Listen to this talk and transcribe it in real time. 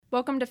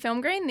Welcome to Film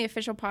Grain, the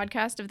official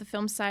podcast of the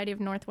Film Society of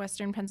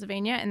Northwestern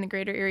Pennsylvania and the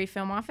Greater Erie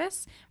Film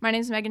Office. My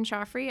name is Megan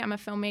Shoffrey. I'm a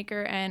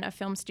filmmaker and a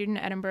film student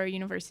at Edinboro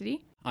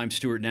University. I'm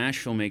Stuart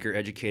Nash, filmmaker,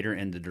 educator,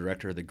 and the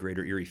director of the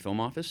Greater Erie Film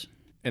Office.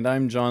 And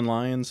I'm John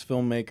Lyons,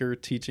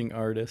 filmmaker, teaching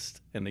artist,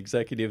 and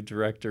executive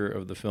director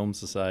of the Film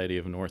Society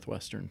of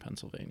Northwestern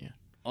Pennsylvania.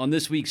 On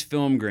this week's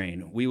Film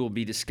Grain, we will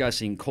be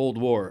discussing Cold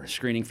War,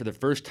 screening for the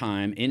first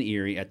time in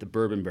Erie at the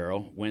Bourbon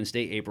Barrel,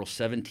 Wednesday, April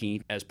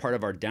 17th, as part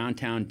of our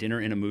Downtown Dinner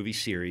and a Movie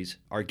series.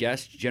 Our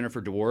guest,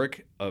 Jennifer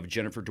Dwork of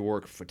Jennifer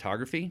Dwork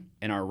Photography,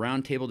 and our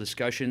roundtable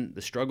discussion,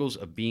 the struggles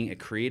of being a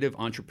creative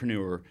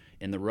entrepreneur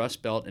in the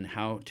Rust Belt and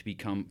how to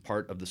become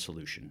part of the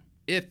solution.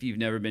 If you've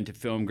never been to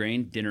Film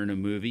Grain, Dinner and a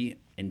Movie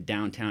in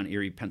downtown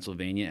Erie,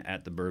 Pennsylvania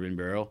at the Bourbon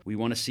Barrel, we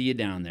want to see you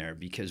down there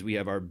because we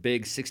have our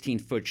big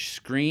 16-foot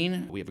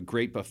screen. We have a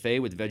great buffet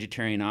with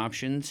vegetarian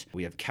options.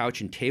 We have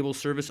couch and table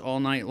service all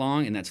night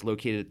long, and that's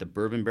located at the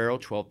Bourbon Barrel,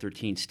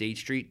 1213 State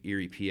Street,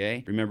 Erie,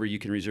 PA. Remember, you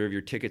can reserve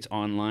your tickets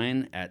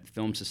online at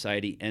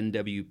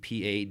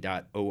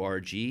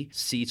filmsocietynwpa.org.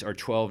 Seats are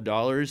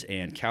 $12,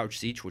 and couch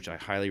seats, which I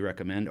highly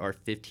recommend, are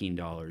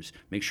 $15.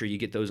 Make sure you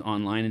get those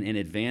online and in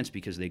advance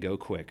because they go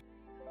quick.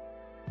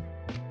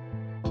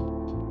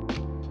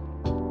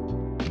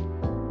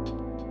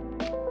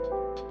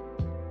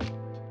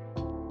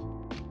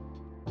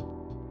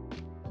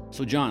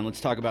 So, John, let's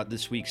talk about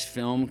this week's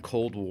film,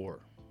 Cold War.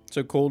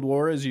 So Cold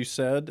War, as you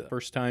said,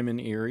 first time in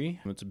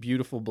Erie. It's a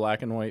beautiful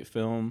black and white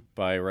film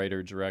by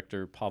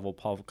writer-director Pavel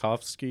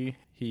Pawlikowski.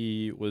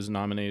 He was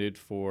nominated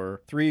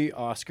for 3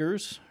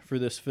 Oscars for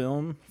this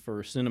film,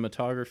 for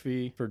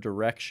cinematography, for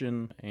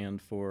direction,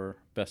 and for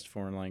Best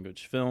Foreign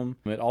Language Film.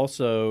 It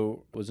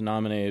also was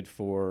nominated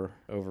for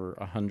over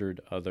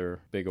 100 other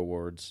big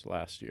awards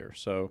last year.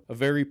 So a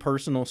very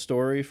personal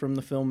story from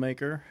the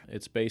filmmaker.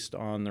 It's based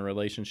on the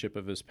relationship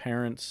of his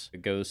parents.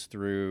 It goes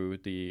through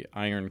the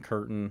Iron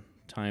Curtain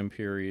time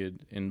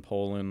period in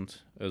Poland,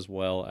 as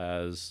well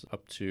as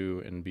up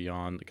to and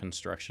beyond the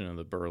construction of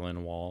the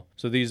Berlin Wall.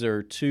 So these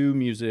are 2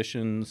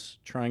 musicians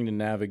trying to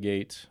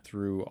navigate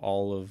through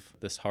all of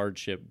this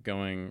hardship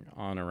going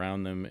on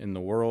around them in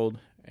the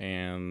world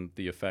and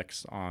the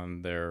effects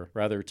on their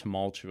rather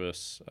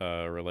tumultuous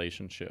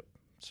relationship.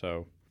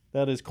 So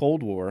that is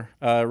Cold War.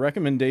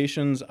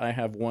 Recommendations, I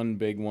have one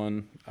big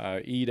one.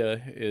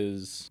 Ida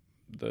is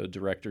the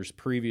director's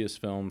previous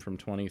film from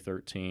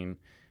 2013.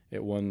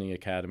 It won the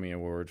Academy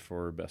Award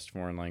for Best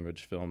Foreign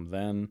Language Film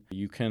then.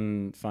 You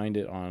can find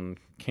it on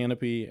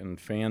Canopy and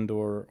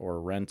Fandor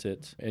or rent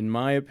it. In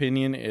my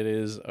opinion, it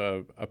is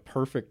a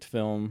perfect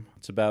film.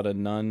 It's about a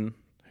nun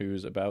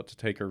who's about to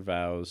take her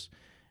vows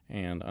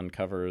and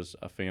uncovers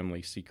a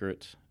family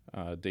secret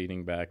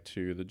dating back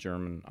to the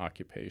German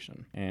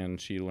occupation. And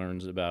she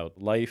learns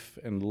about life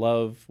and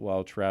love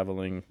while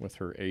traveling with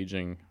her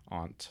aging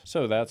aunt.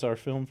 So that's our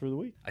film for the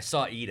week. I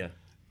saw Ida.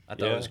 I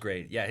thought it was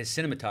great. Yeah, his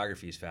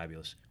cinematography is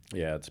fabulous.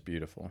 Yeah, it's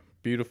beautiful.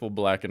 Beautiful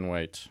black and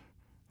white.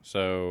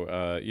 So,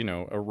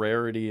 a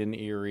rarity in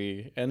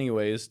Erie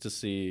anyways to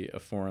see a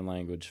foreign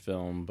language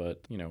film,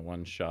 but,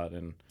 one shot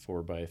in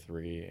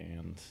 4:3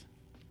 and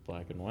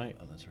black and white.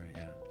 Oh, that's right,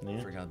 yeah. Yeah.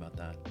 I forgot about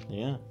that.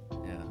 Yeah.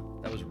 Yeah,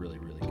 that was a really,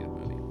 really good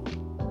movie.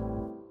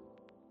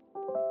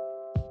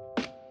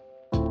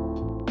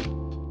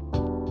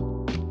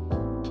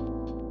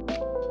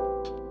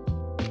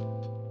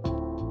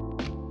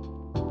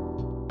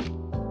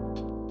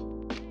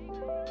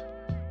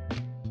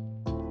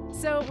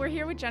 So we're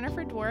here with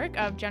Jennifer Dwork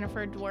of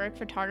Jennifer Dwork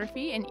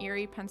Photography in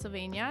Erie,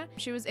 Pennsylvania.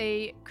 She was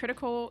a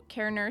critical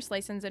care nurse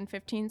licensed in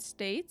 15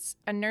 states,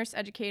 a nurse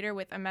educator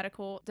with a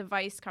medical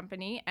device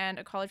company, and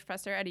a college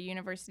professor at a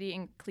university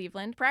in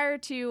Cleveland prior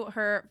to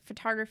her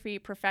photography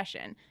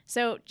profession.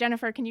 So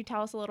Jennifer, can you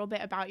tell us a little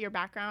bit about your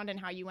background and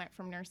how you went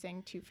from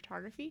nursing to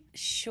photography?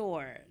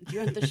 Sure. Do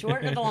you want the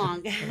short or the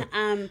long?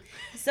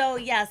 So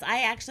yes,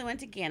 I actually went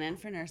to Gannon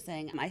for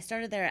nursing. I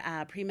started there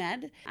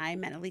pre-med. I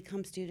met a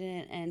LECOM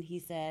student and he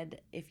said,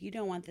 if you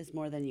don't want this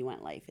more than you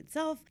want life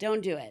itself,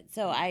 don't do it.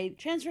 So I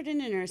transferred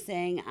into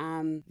nursing,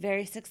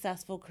 very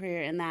successful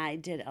career in that. I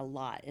did a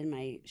lot in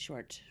my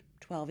short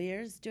 12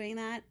 years doing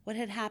that. What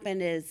had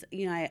happened is,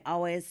 I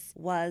always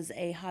was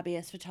a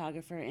hobbyist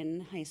photographer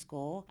in high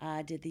school,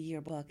 did the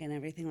yearbook and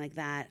everything like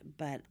that.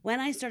 But when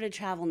I started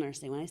travel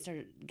nursing, when I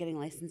started getting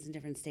licensed in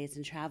different states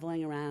and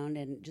traveling around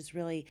and just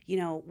really,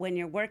 when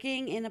you're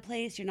working in a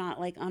place, you're not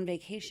like on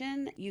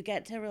vacation, you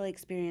get to really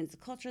experience the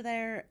culture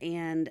there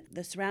and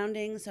the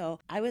surroundings. So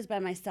I was by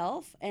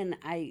myself and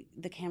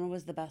the camera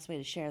was the best way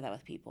to share that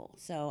with people.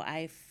 So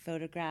I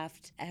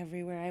photographed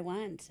everywhere I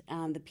went.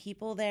 The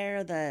people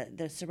there,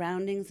 the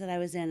surroundings that I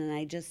was in, and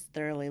I just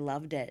thoroughly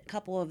loved it. A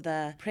couple of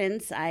the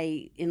prints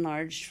I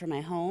enlarged for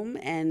my home,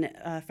 and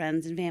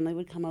friends and family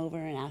would come over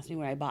and ask me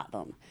where I bought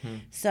them.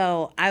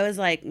 So I was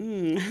like,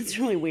 that's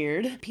really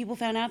weird. People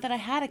found out that I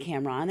had a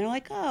camera, and they're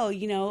like, oh,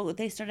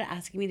 they started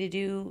asking me to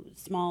do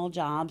small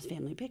jobs,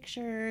 family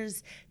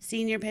pictures,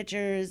 senior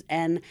pictures,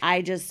 and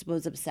I just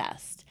was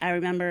obsessed. I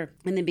remember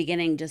in the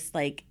beginning just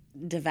like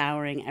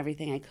devouring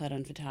everything I could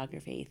on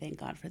photography. Thank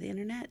God for the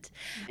internet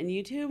and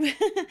YouTube.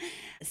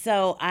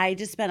 So I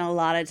just spent a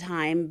lot of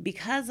time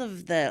because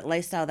of the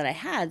lifestyle that I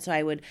had. So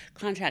I would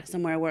contract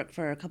somewhere, work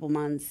for a couple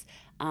months.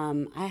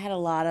 I had a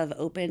lot of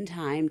open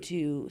time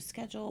to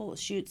schedule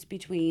shoots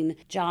between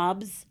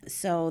jobs.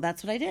 So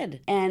that's what I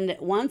did. And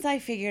once I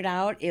figured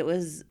out it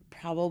was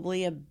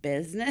probably a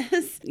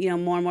business,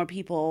 more and more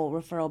people,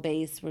 referral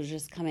base, was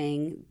just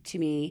coming to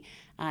me.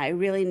 I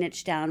really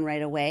niched down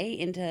right away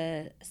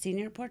into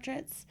senior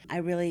portraits. I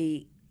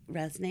really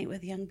resonate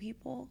with young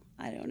people.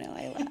 I don't know.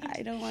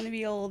 I don't want to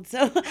be old.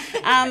 So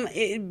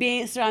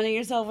surrounding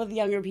yourself with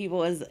younger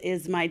people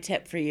is my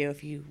tip for you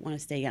if you want to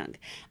stay young.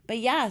 But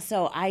yeah,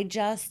 so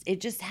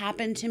it just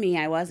happened to me.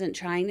 I wasn't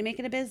trying to make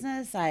it a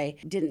business. I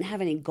didn't have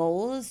any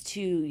goals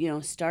to,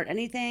 start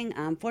anything.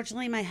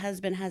 Fortunately, my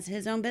husband has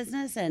his own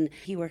business and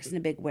he works in a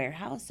big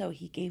warehouse. So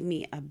he gave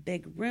me a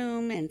big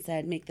room and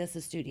said, make this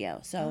a studio.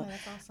 So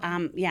that's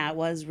awesome. it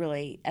was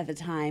really at the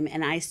time.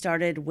 And I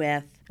started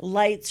with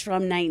lights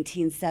from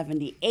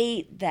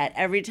 1978 that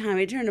every time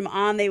I turned them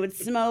on, they would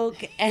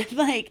smoke. And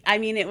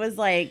it was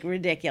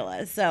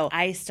ridiculous. So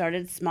I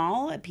started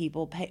small.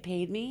 People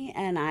paid me.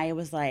 And I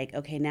was like,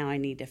 okay, now I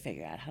need to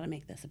figure out how to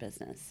make this a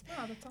business.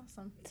 Oh, that's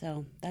awesome.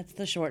 So that's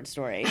the short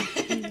story.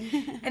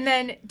 And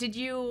then did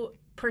you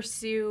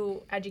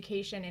pursue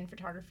education in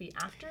photography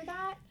after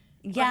that?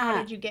 Yeah. Or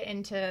how did you get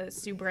into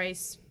Sue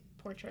Bryce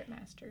Portrait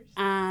Masters?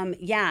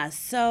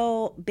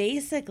 So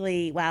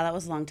basically, wow, that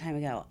was a long time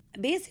ago.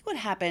 Basically what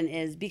happened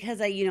is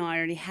because I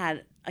already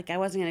had, I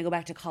wasn't going to go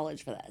back to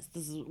college for this.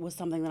 This was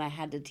something that I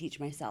had to teach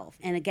myself.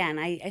 And again,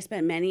 I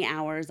spent many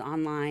hours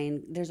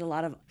online. There's a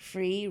lot of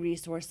free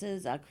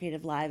resources.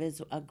 Creative Live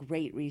is a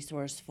great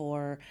resource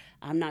for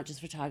not just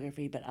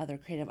photography, but other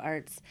creative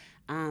arts.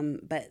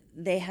 But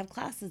they have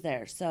classes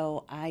there.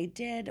 So I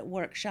did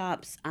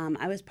workshops.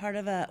 I was part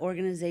of an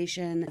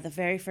organization. The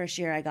very first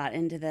year I got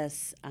into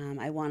this,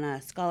 I won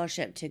a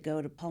scholarship to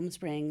go to Palm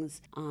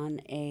Springs on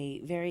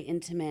a very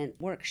intimate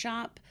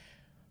workshop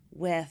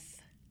with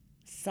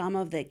some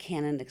of the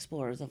Canon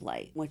Explorers of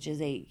Light, which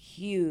is a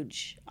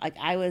huge,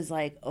 I was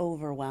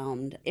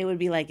overwhelmed. It would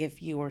be like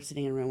if you were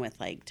sitting in a room with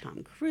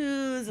Tom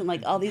Cruise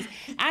and all these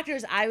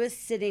actors. I was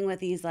sitting with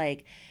these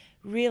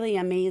really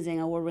amazing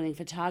award-winning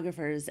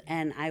photographers,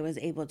 and I was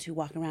able to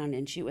walk around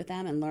and shoot with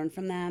them and learn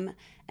from them.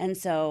 And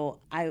so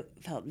I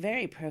felt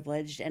very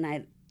privileged, and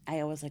I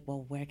was like,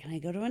 well, where can I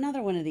go to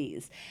another one of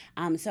these?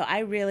 So I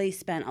really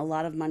spent a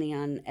lot of money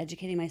on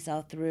educating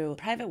myself through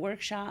private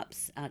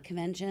workshops,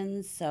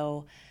 conventions.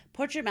 So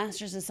Portrait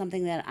Masters is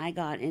something that I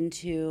got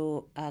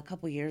into a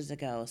couple years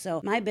ago. So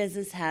my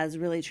business has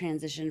really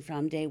transitioned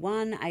from day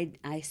one.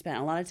 I spent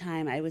a lot of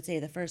time, I would say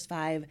the first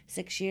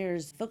 5-6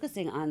 years,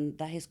 focusing on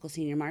the high school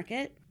senior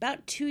market.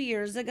 About 2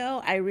 years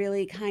ago, I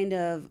really kind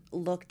of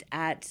looked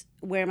at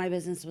where my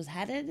business was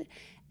headed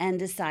and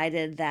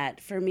decided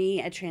that for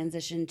me, a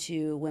transition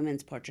to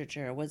women's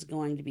portraiture was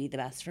going to be the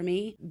best for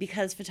me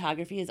because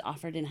photography is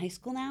offered in high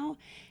school now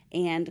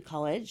and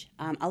college.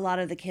 A lot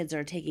of the kids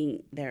are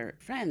taking their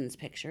friends'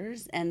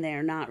 pictures and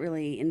they're not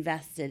really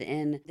invested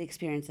in the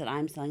experience that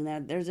I'm selling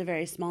them. There's a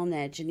very small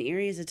niche, and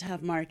Erie is a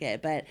tough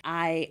market, but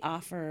I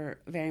offer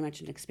very much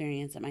an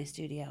experience at my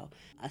studio.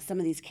 Some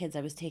of these kids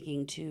I was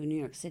taking to New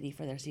York City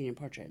for their senior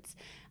portraits.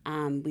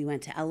 We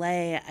went to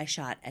LA, I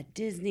shot at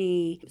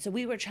Disney. So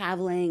we were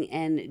traveling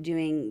and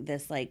doing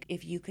this,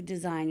 if you could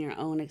design your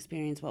own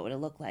experience, what would it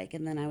look like?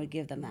 And then I would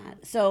give them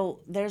that.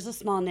 So there's a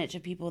small niche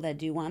of people that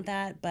do want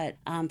that. But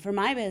for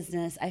my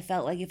business, I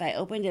felt like if I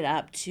opened it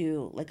up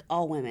to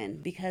all women,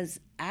 because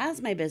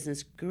as my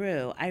business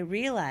grew, I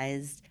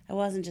realized I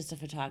wasn't just a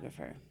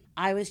photographer.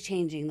 I was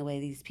changing the way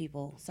these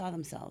people saw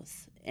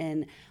themselves.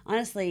 And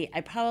honestly,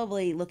 I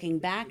probably, looking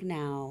back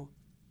now,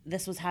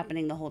 this was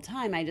happening the whole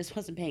time. I just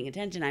wasn't paying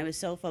attention. I was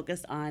so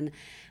focused on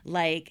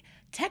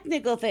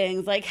technical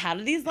things, how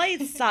do these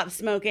lights stop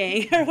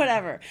smoking or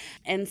whatever.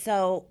 And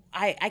so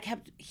I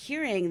kept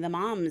hearing the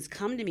moms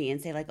come to me and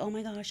say oh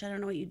my gosh, I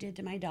don't know what you did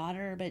to my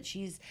daughter, but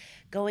she's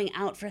going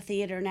out for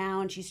theater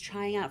now and she's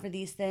trying out for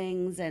these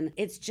things. And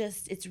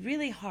it's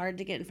really hard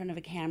to get in front of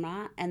a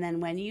camera. And then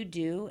when you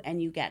do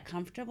and you get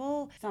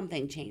comfortable,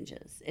 something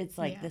changes. It's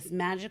this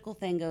magical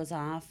thing goes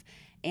off,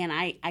 and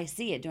I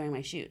see it during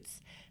my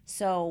shoots.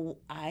 So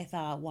I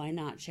thought, why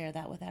not share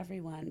that with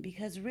everyone?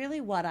 Because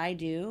really what I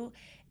do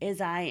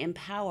is I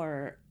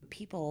empower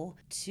people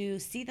to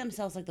see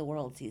themselves like the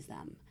world sees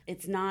them.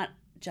 It's not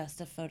just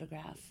a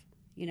photograph,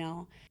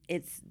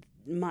 it's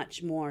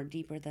much more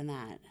deeper than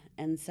that.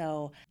 And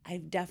so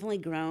I've definitely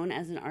grown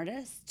as an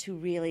artist to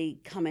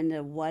really come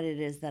into what it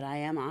is that I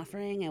am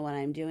offering and what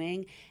I'm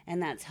doing. And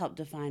that's helped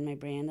define my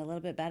brand a little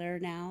bit better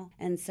now.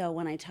 And so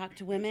when I talk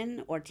to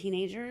women or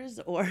teenagers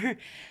or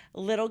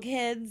little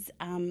kids,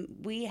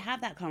 we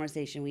have that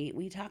conversation.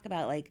 We talk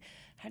about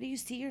how do you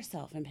see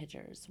yourself in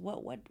pictures?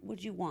 What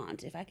would you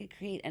want if I could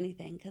create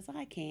anything? Because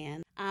I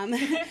can.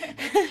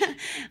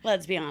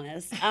 Let's be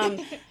honest.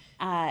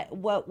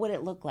 What would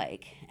it look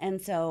like?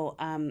 And so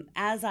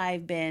as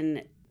I've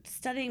been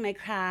studying my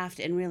craft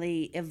and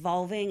really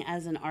evolving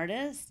as an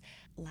artist,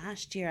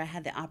 last year I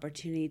had the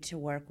opportunity to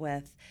work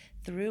with,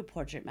 through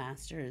Portrait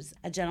Masters,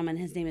 a gentleman.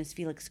 His name is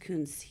Felix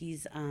Kuntz.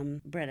 He's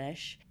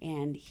British,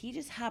 and he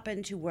just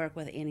happened to work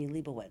with Annie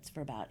Leibovitz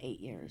for about 8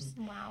 years.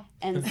 Wow.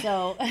 And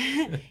so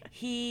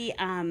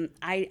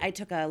I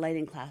took a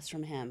lighting class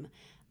from him.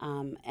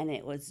 And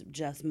it was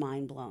just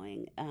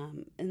mind-blowing.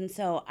 And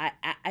so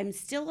I'm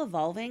still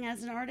evolving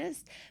as an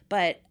artist,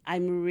 but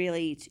I'm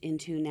really in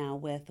tune now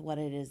with what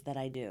it is that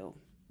I do.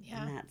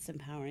 Yeah. And that's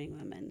empowering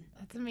women.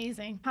 That's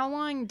amazing. How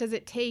long does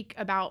it take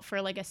about for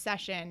like a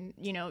session,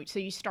 so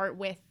you start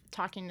with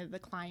talking to the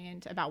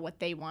client about what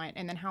they want,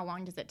 and then how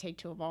long does it take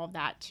to evolve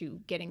that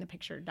to getting the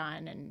picture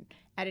done and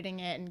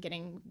editing it and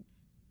getting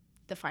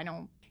the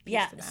final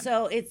piece to them?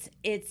 So it's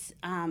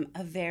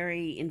a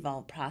very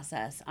involved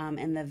process,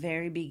 and the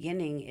very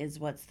beginning is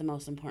what's the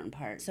most important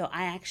part. So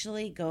I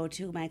actually go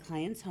to my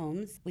clients'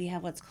 homes. We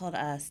have what's called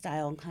a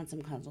style and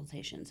concept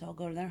consultation. So I'll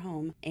go to their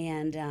home,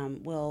 and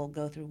we'll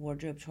go through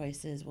wardrobe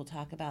choices. We'll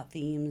talk about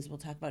themes. We'll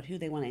talk about who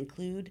they want to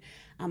include.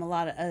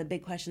 A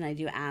big question I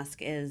do ask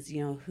is,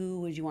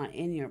 who would you want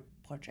in your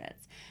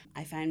portraits?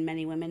 I find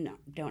many women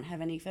don't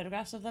have any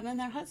photographs of them and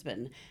their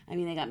husband. I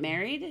mean, they got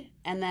married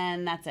and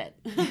then that's it.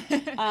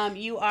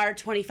 You are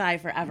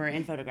 25 forever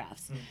in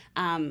photographs.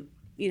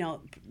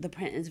 The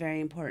print is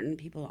very important.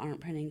 People aren't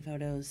printing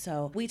photos.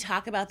 So we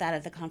talk about that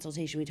at the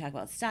consultation. We talk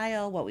about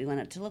style, what we want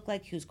it to look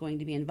like, who's going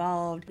to be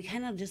involved. We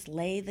kind of just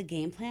lay the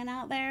game plan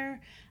out there.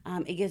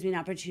 It gives me an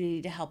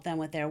opportunity to help them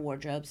with their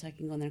wardrobe, so I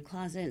can go in their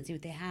closet and see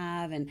what they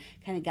have and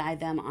kind of guide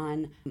them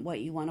on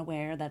what you want to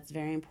wear. That's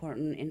very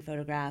important in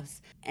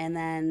photographs. And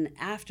then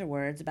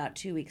afterwards, about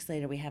 2 weeks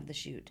later, we have the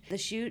shoot. The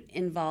shoot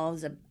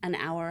involves an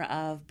hour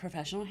of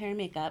professional hair and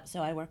makeup.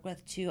 So I work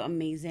with 2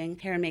 amazing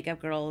hair and makeup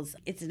girls.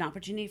 It's an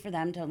opportunity for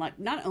them to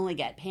not only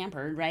get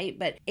pampered, right,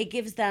 but it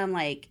gives them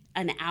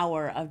an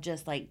hour of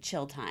just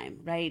chill time,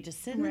 right?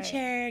 Just sit in the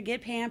chair,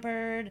 get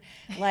pampered,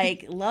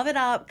 love it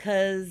up,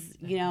 because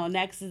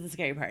next is the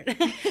scary part.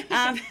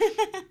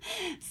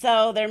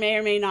 So there may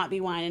or may not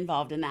be wine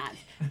involved in that.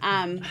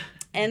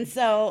 And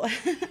so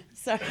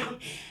sorry.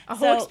 A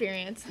whole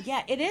experience.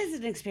 Yeah, it is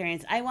an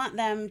experience. I want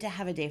them to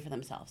have a day for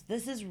themselves.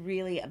 This is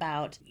really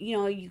about,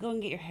 you go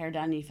and get your hair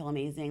done and you feel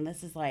amazing.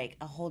 This is a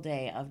whole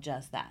day of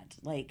just that.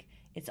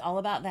 It's all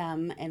about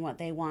them and what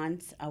they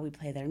want. We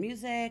play their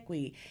music.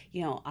 We,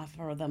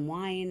 offer them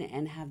wine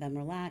and have them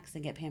relax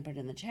and get pampered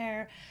in the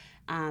chair.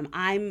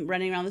 I'm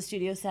running around the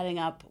studio setting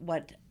up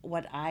what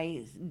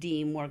I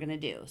deem we're going to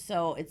do.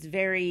 So it's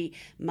very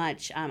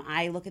much,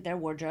 I look at their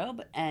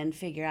wardrobe and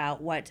figure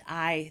out what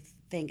I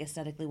think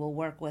aesthetically will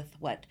work with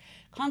what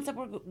concept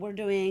we're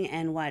doing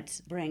and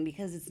what bring,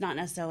 because it's not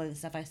necessarily the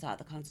stuff I saw at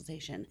the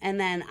consultation. And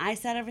then I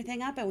set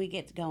everything up and we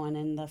get going.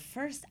 And the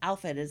first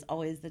outfit is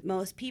always the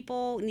most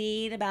people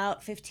need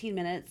about 15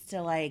 minutes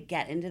to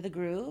get into the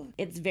groove.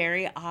 It's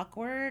very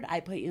awkward. I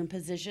put you in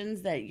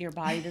positions that your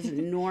body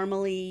doesn't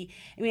normally,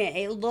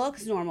 it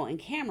looks normal in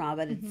camera,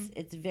 but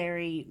it's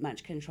very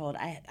much controlled.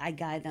 I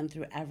guide them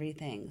through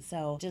everything.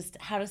 So just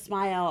how to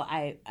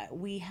smile.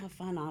 We have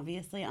fun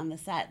obviously on the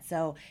set.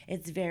 So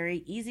it's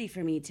very easy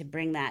for me to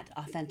bring that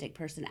authentic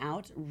person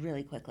out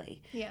really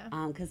quickly. Yeah.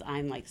 Because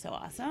I'm so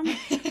awesome.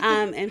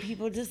 And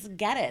people just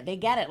get it. They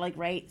get it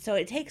right. So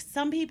it takes,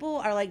 some people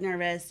are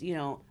nervous,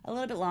 a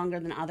little bit longer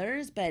than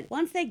others, but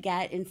once they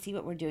get and see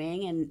what we're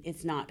doing and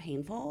it's not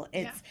painful,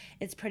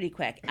 it's pretty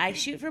quick. I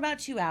shoot for about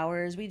 2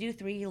 hours. We do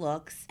 3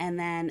 looks, and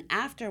then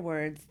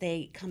afterwards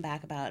they come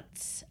back about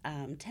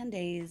 10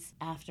 days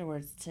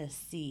afterwards to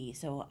see.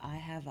 So I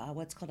have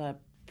what's called a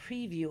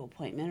preview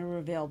appointment or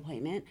reveal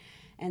appointment.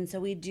 And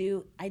so I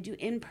do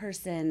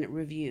in-person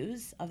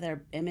reviews of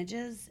their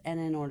images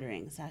and an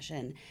ordering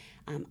session.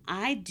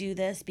 I do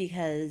this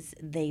because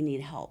they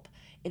need help.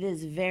 It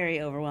is very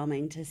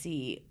overwhelming to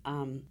see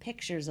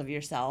pictures of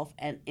yourself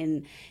and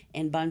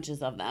in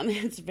bunches of them.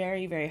 It's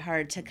very, very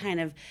hard to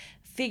kind of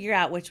figure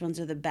out which ones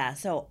are the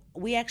best. So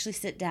we actually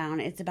sit down.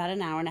 It's about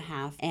an hour and a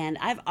half, and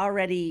I've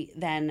already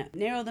then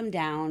narrowed them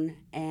down,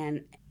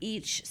 and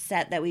each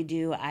set that we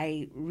do,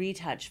 I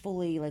retouch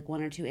fully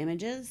 1 or 2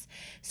 images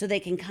so they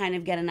can kind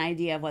of get an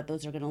idea of what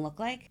those are going to look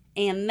like.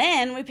 And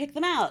then we pick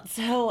them out.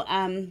 So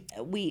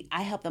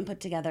I help them put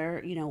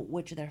together,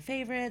 which are their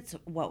favorites,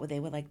 what they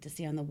would like to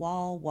see on the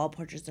wall. Wall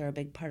portraits are a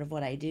big part of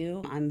what I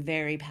do. I'm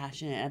very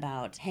passionate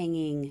about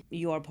hanging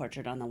your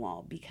portrait on the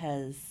wall,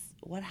 because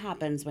what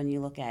happens when you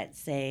look at,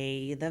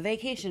 say, the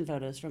vacation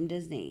photos from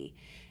Disney?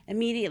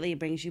 Immediately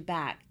brings you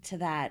back to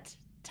that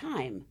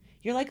time.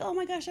 You're like, oh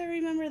my gosh, I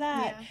remember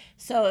that. Yeah.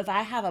 So if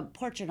I have a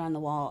portrait on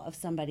the wall of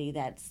somebody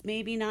that's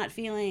maybe not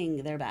feeling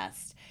their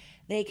best,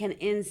 they can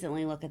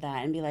instantly look at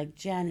that and be like,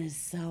 Jen is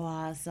so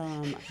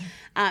awesome.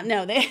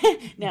 No,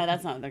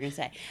 that's not what they're gonna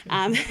say.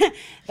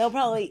 They'll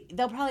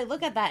probably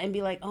look at that and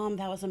be like, oh,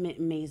 that was an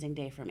amazing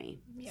day for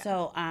me. Yeah.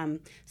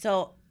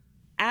 So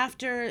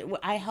after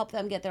I help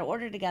them get their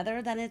order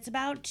together, then it's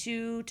about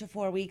 2 to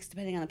 4 weeks,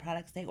 depending on the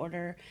products they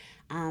order.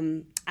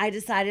 I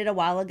decided a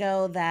while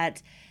ago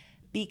that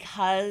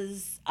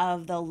because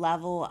of the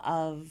level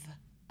of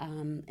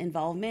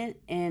involvement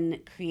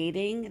in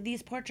creating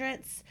these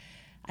portraits.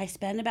 I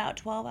spend about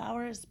 12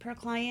 hours per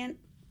client.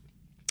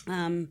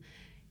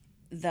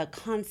 The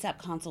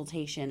concept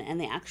consultation and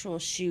the actual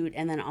shoot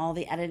and then all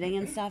the editing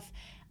and stuff,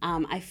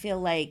 I feel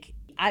like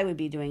I would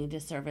be doing a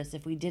disservice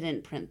if we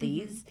didn't print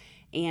these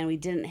and we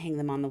didn't hang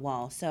them on the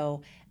wall.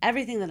 So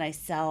everything that I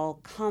sell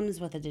comes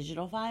with a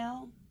digital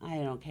file. I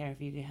don't care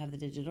if you have the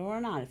digital or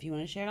not. If you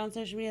want to share it on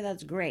social media,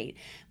 that's great.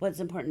 What's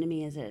important to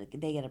me is that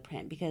they get a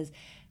print, because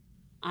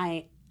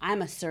I'm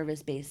a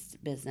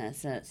service-based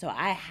business, so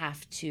I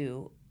have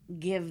to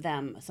give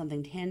them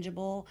something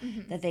tangible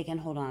that they can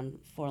hold on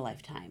for a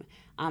lifetime.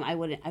 I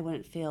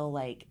wouldn't feel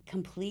like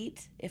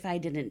complete if I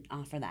didn't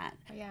offer that.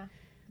 Oh, yeah.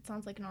 It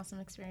sounds like an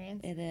awesome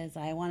experience. It is.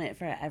 I want it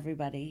for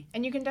everybody.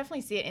 And you can definitely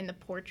see it in the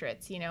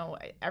portraits. You know,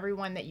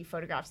 everyone that you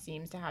photograph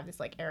seems to have this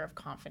like air of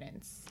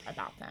confidence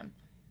about them.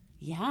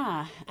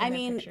 Yeah. I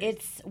mean,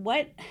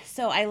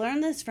 so I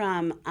learned this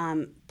from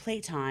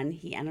Platon.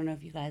 I don't know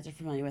if you guys are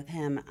familiar with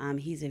him.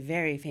 He's a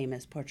very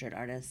famous portrait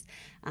artist.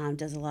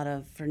 Does a lot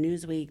for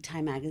Newsweek,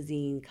 Time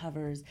Magazine,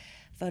 covers,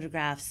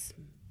 photographs,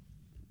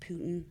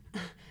 Putin,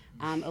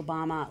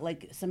 Obama,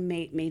 like some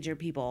major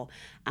people.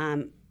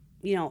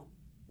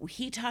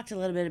 He talked a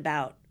little bit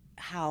about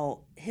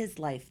how his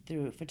life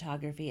through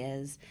photography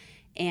is.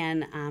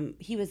 And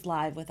he was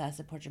live with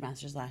us at Portrait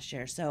Masters last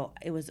year, so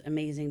it was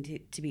amazing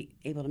to be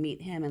able to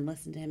meet him and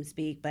listen to him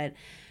speak. But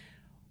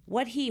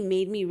what he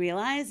made me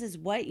realize is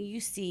what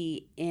you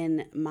see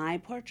in my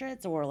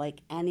portraits or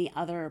like any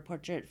other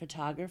portrait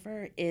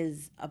photographer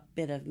is a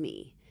bit of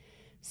me.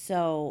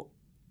 So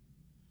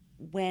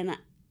when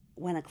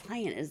a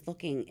client is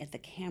looking at the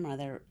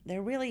camera,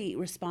 they're really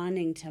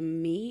responding to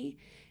me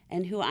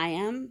and who I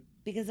am,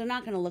 because they're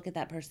not going to look at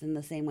that person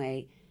the same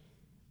way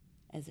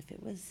as if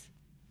it was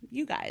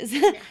you guys.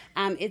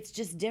 It's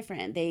just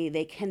different.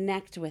 They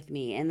connect with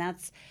me, and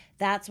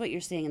that's what you're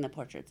seeing in the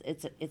portraits.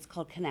 It's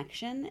called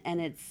connection,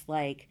 and it's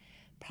like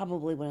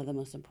probably one of the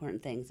most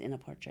important things in a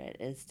portrait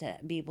is to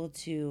be able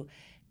to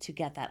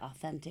get that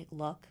authentic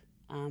look.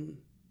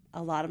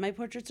 A lot of my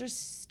portraits are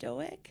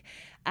stoic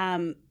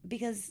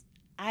because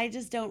I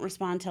just don't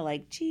respond to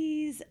like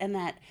cheese and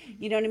that,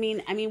 you know what I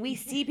mean? I mean, we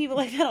see people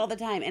like that all the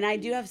time, and I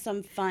do have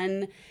some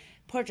fun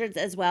portraits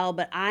as well,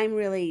 but I'm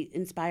really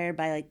inspired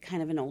by like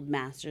kind of an old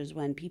masters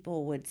when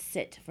people would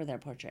sit for their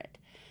portrait,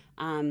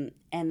 and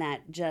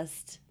that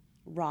just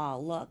raw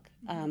look.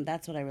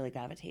 That's what I really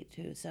gravitate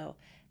to. So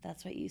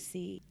that's what you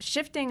see.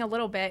 Shifting a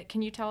little bit,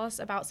 can you tell us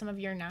about some of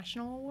your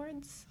national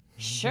awards?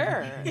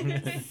 Sure.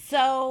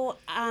 So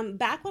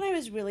back when I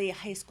was really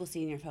high school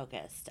senior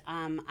focused,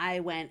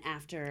 I went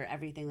after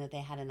everything that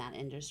they had in that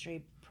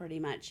industry pretty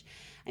much.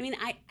 I mean,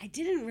 I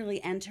didn't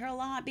really enter a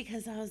lot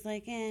because I was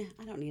like, I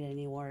don't need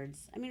any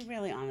awards. I mean,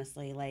 really,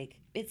 honestly, like,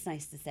 it's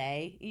nice to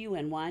say you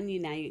win one.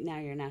 Now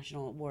you're a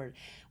national award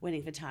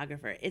winning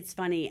photographer. It's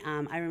funny.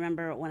 I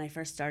remember when I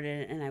first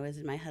started and I was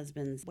in my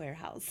husband's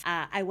warehouse.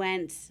 I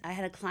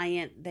had a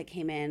client that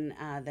came in.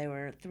 They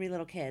were 3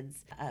 little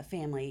kids, a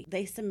family.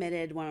 They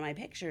submitted one of my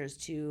pictures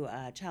to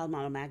Child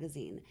Model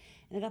Magazine,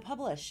 and it got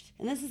published.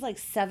 And this is like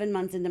 7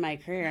 months into my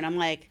career, and I'm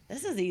like,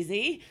 this is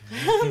easy.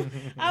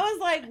 I was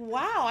like,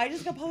 wow, I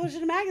just got published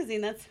in a magazine.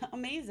 That's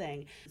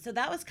amazing. So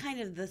that was kind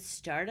of the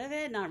start of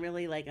it, not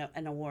really like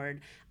an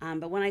award.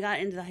 But when I got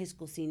into the high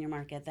school senior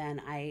market,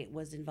 then I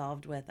was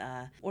involved with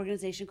an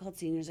organization called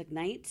Seniors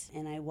Ignite,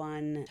 and I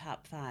won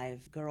top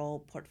 5 girl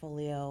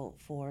portfolio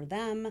for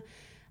them.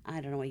 I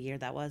don't know what year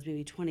that was,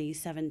 maybe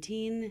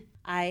 2017.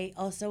 I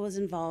also was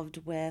involved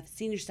with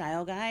Senior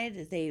Style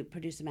Guide. They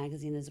produce a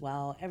magazine as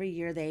well. Every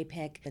year they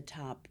pick the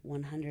top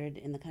 100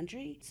 in the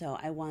country. So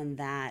I won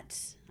that,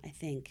 I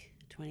think,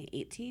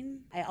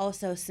 2018. I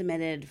also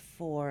submitted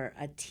for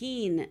a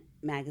teen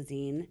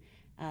magazine.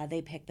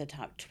 They picked the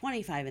top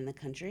 25 in the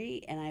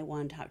country, and I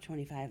won top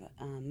 25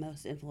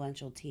 most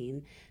influential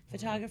teen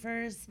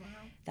photographers. Wow.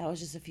 That was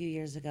just a few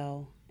years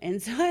ago.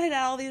 And so I had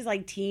all these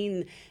like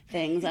teen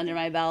things under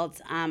my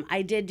belt.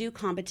 I did do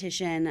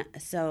competition.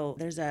 So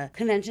there's a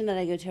convention that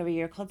I go to every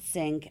year called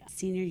SYNC,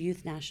 Senior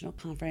Youth National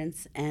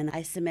Conference. And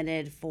I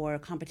submitted for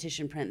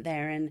competition print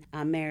there and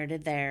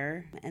merited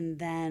there. And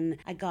then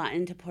I got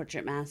into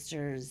Portrait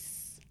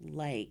Masters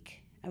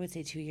I would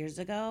say 2 years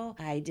ago.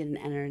 I didn't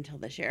enter until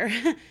this year.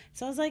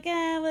 So I was like,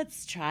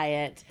 let's try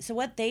it. So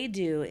what they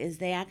do is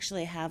they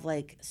actually have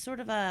like sort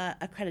of a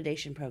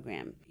accreditation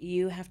program.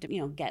 You have to,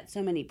 get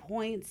so many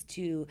points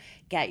to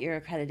get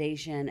your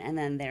accreditation, and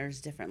then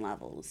there's different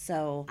levels.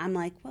 So I'm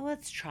like, well,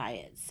 let's try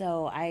it.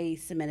 So I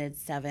submitted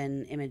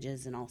 7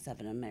 images, and all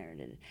 7 are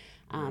merited.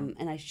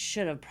 And I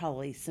should have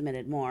probably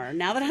submitted more.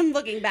 Now that I'm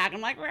looking back,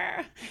 I'm like,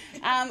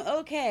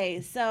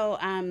 okay. So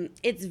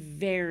it's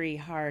very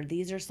hard.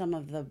 These are some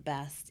of the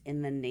best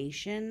in the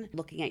nation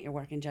looking at your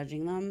work and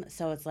judging them.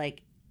 So it's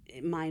like,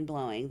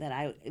 mind-blowing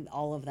that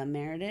all of them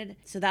merited.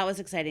 So that was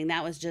exciting.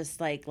 That was just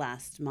like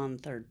last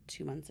month or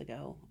 2 months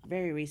ago,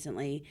 very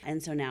recently.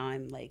 And so now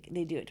I'm like,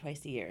 they do it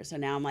twice a year. So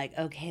now I'm like,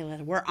 okay,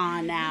 we're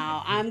on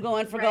now. I'm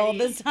going for gold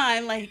this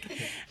time. Like,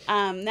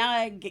 now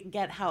I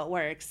get how it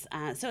works.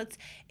 So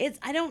it's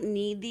I don't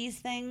need these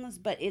things,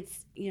 but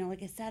it's,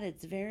 like I said,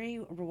 it's very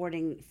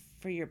rewarding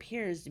for your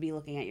peers to be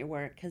looking at your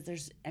work,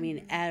 because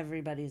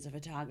everybody's a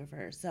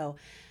photographer. So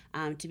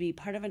to be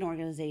part of an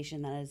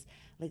organization that is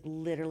like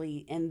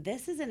literally, and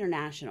this is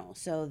international,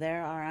 so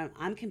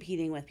I'm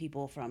competing with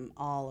people from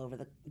all over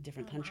the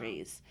different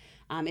countries.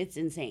 It's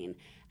insane.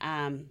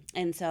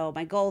 And so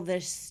my goal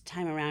this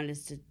time around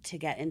is to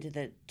get into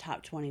the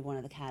top 20, one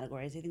of the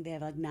categories. I think they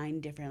have like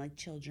 9 different, like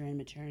children,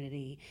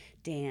 maternity,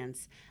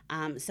 dance.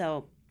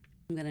 So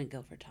I'm going to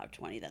go for top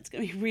 20. That's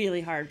going to be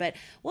really hard, but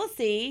we'll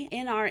see.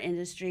 In our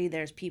industry,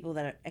 there's people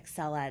that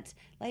excel at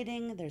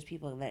lighting. There's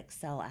people that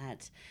excel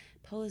at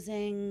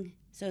posing.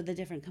 So the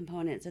different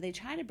components. So they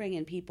try to bring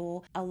in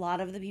people. A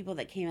lot of the people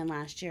that came in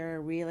last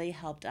year really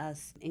helped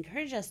us,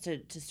 encourage us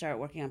to start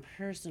working on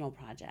personal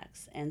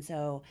projects. And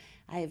so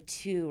I have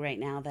 2 right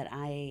now that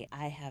I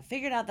have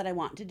figured out that I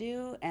want to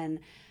do. And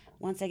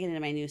once I get into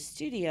my new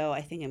studio,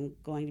 I think I'm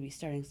going to be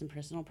starting some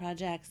personal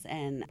projects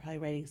and probably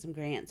writing some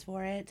grants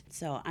for it.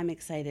 So I'm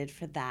excited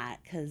for that,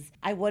 because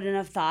I wouldn't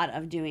have thought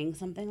of doing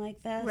something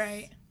like this.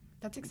 Right.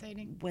 That's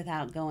exciting.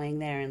 Without going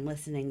there and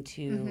listening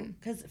to,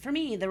 because for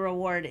me, the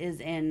reward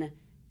is in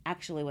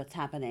actually what's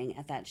happening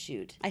at that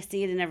shoot. I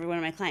see it in every one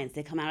of my clients.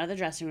 They come out of the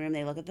dressing room,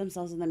 they look at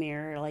themselves in the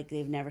mirror like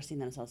they've never seen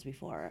themselves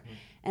before.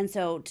 And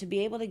so to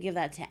be able to give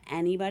that to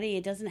anybody,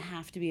 it doesn't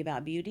have to be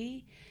about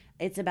beauty.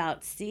 It's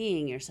about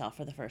seeing yourself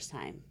for the first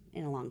time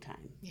in a long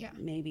time. Yeah.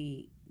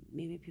 Maybe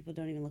people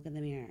don't even look in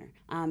the mirror.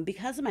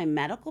 Because of my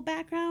medical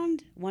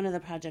background, one of the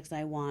projects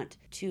I want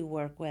to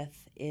work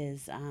with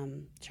is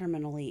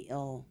terminally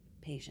ill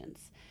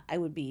patients. I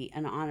would be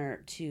an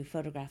honor to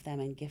photograph them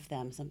and gift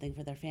them something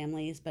for their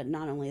families, but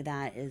not only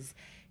that is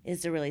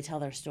to really tell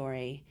their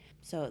story.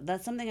 So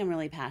that's something I'm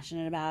really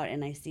passionate about,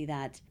 and I see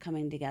that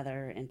coming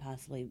together and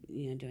possibly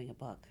doing a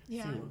book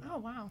soon. Oh,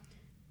 wow.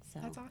 So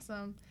That's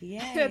awesome.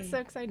 Yay. That's so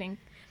exciting.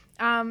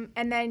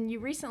 And then you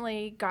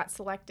recently got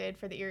selected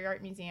for the Erie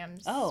Art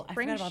Museum's spring I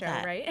forgot show, about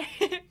that. right?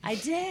 I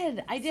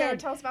did. So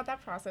tell us about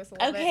that process a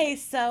little bit. Okay,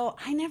 so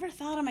I never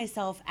thought of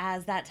myself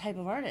as that type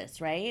of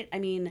artist, right? I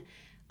mean,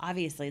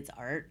 obviously it's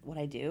art, what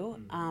I do,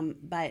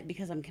 but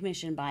because I'm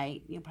commissioned by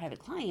private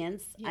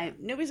clients,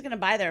 nobody's going to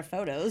buy their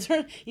photos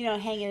or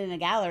hang it in a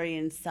gallery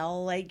and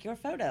sell like your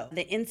photo.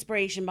 The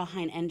inspiration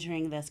behind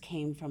entering this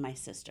came from my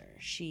sister.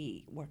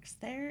 She works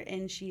there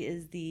and she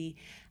is the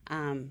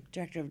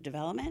director of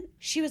development.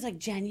 She was like,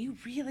 Jen, you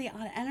really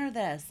ought to enter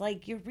this.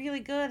 Like, you're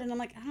really good. And I'm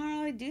like, I don't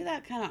really do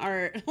that kind of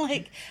art.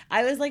 Like,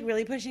 I was like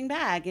really pushing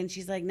back. And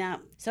she's like, no.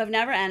 So I've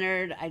never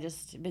entered. I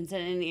just been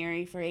sitting in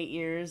Erie for 8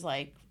 years,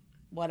 like,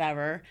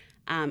 whatever.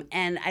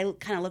 And I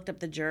kind of looked up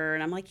the juror,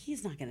 and I'm like,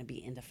 he's not going to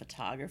be into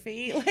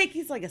photography. Like,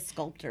 he's like a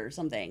sculptor or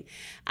something.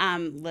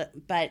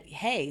 But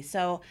hey,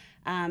 so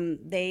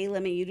they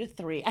limit you to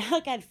 3.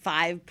 I had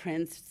 5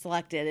 prints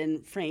selected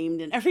and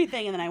framed and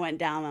everything, and then I went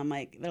down. And I'm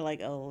like, they're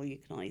like, oh, you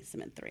can only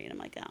submit 3, and I'm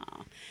like,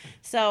 oh.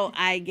 So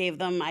I gave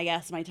them, I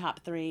guess, my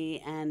top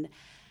 3, and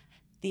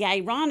the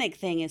ironic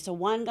thing is, so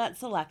 1 got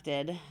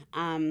selected,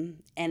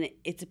 and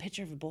it's a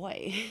picture of a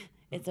boy.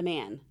 It's a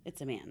man. It's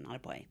a man, not a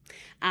boy.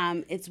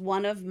 It's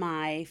one of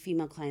my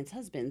female clients'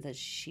 husbands that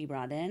she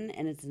brought in,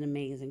 and it's an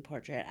amazing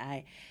portrait.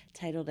 I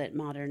titled it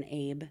Modern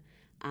Abe.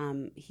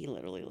 He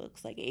literally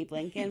looks like Abe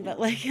Lincoln, but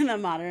like in a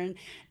modern,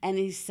 and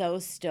he's so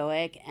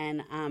stoic.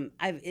 And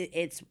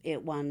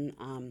it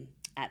won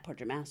at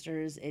Portrait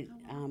Masters. It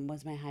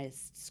was my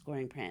highest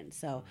scoring print.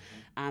 So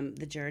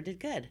the juror did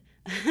good.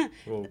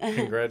 Well,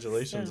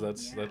 congratulations.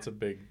 That's a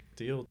big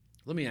deal.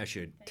 Let me ask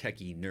you a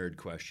techie nerd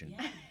question.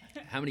 Yeah.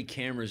 How many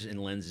cameras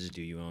and lenses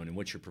do you own, and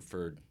what's your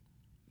preferred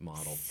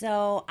model?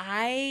 So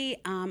I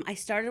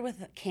started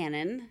with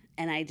Canon,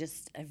 and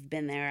I've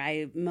been there.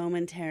 I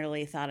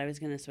momentarily thought I was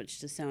going to switch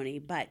to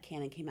Sony, but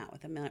Canon came out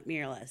with a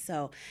mirrorless.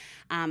 So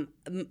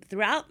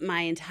throughout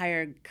my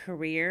entire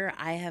career,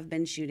 I have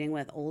been shooting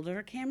with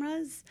older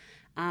cameras.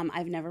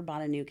 I've never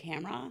bought a new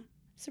camera.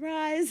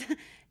 Surprise!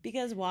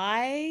 Because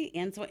why?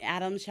 Ansel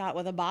Adams shot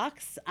with a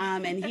box,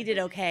 and he did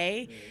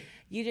okay.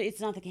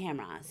 It's not the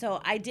camera.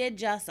 So I did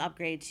just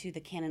upgrade to the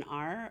Canon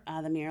R,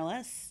 the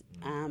mirrorless.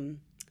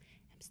 I'm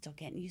still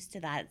getting used to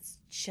that. It's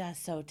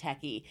just so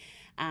techy.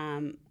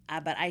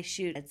 But I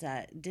shoot, it's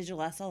a digital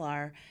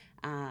SLR.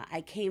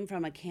 I came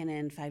from a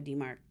Canon 5D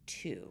Mark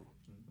II,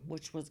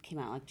 which came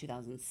out like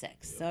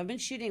 2006. Yep. So I've been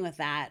shooting with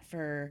that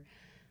for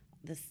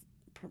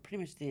pretty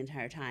much the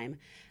entire time,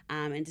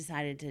 and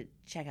decided to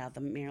check out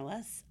the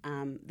mirrorless.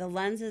 The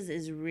lenses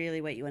is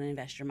really what you want to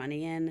invest your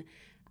money in.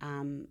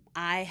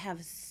 I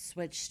have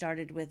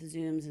started with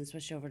zooms and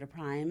switched over to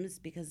primes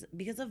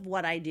because of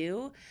what I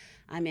do.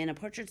 I'm in a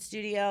portrait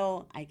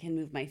studio. I can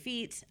move my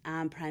feet.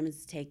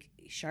 Primes take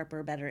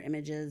sharper, better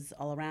images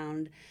all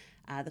around.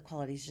 The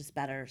quality is just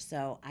better.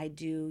 So I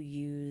do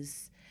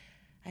use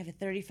I have a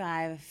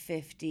 35,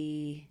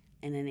 50,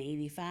 and an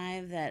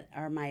 85 that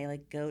are my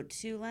like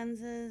go-to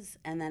lenses.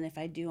 And then if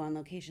I do on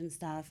location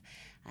stuff,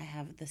 I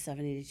have the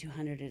 70 to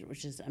 200,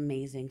 which is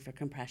amazing for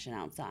compression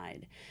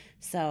outside.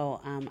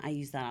 So I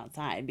use that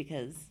outside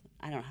because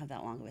I don't have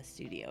that long of a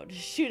studio to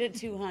shoot at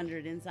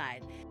 200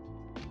 inside.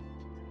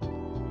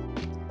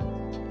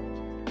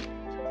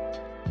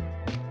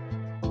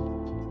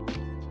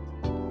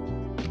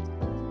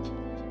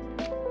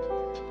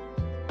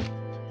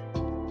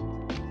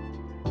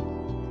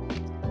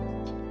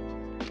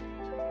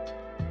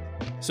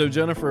 So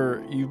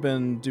Jennifer, you've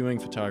been doing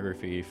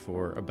photography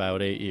for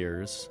about 8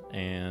 years,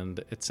 and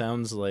it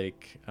sounds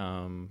like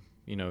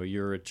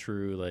you're a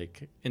true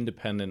like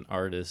independent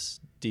artist,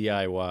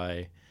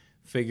 DIY,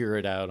 figure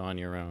it out on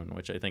your own,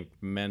 which I think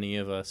many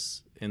of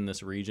us in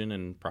this region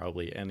and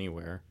probably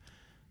anywhere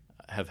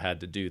have had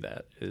to do.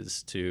 That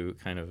is to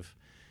kind of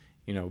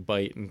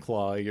bite and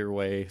claw your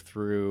way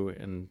through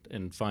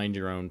and find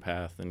your own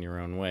path in your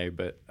own way.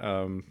 But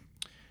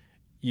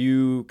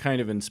you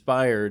kind of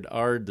inspired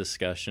our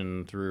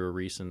discussion through a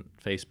recent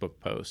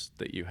Facebook post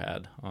that you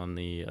had on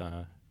the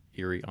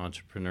Erie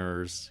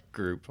Entrepreneurs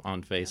group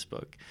on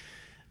Facebook.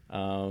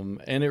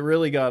 And it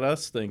really got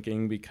us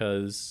thinking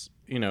because,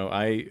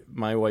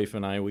 my wife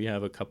and I, we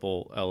have a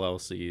couple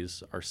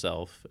LLCs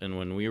ourselves. And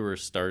when we were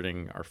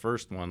starting our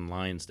first one,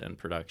 Lion's Den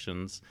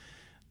Productions,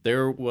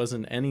 there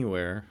wasn't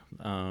anywhere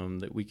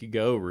that we could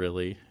go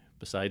really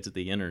besides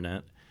the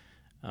internet.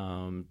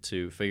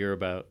 To figure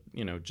about,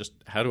 just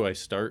how do I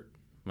start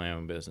my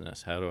own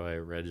business? How do I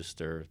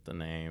register the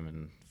name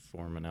and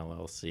form an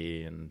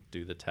LLC and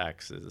do the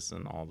taxes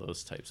and all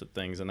those types of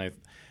things? And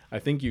I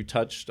think you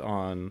touched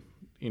on,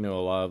 a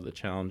lot of the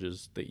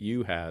challenges that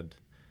you had.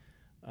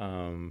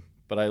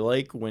 But I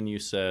like when you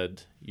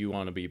said you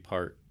want to be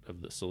part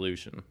of the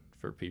solution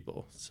for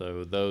people.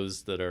 So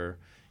those that are,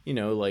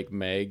 like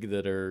Meg,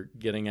 that are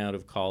getting out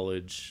of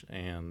college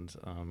and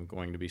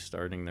going to be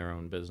starting their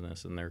own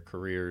business and their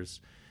careers.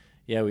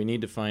 Yeah, we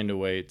need to find a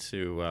way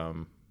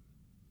to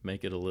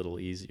make it a little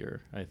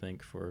easier, I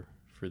think, for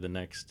the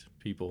next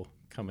people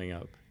coming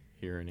up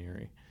here in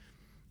Erie.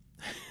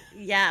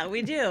 Yeah,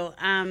 we do.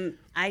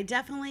 I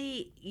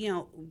definitely,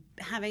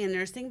 having a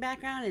nursing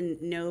background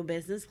and no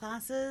business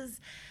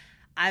classes,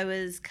 I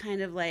was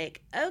kind of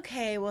like,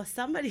 okay, well,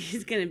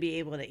 somebody's going to be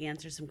able to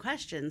answer some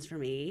questions for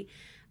me.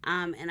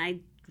 And I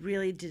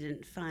really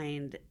didn't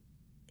find,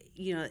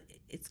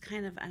 it's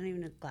kind of, I don't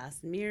even know, glass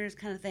and mirrors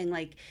kind of thing.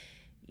 Like,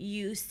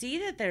 you see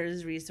that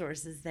there's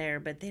resources there,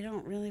 but they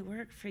don't really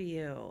work for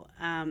you.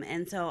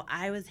 And so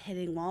I was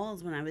hitting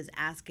walls when I was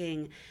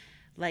asking,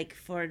 like,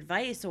 for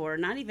advice, or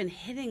not even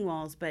hitting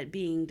walls, but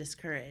being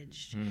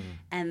discouraged.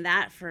 And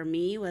that for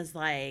me was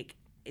like,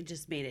 it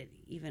just made it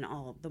even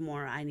all the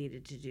more I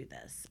needed to do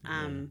this.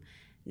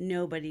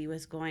 Nobody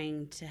was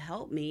going to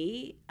help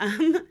me.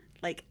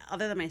 Like,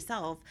 other than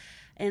myself.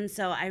 And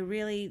so I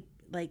really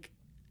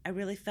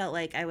felt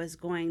like I was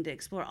going to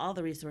explore all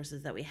the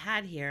resources that we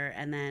had here.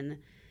 And then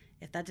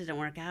if that didn't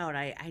work out,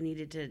 I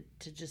needed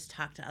to just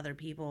talk to other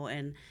people.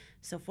 And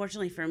so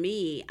fortunately for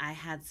me, I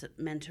had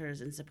mentors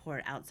and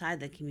support outside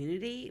the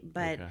community,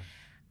 but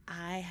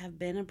I have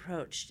been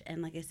approached.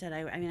 And like I said,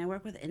 I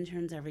work with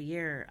interns every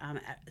year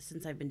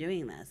since I've been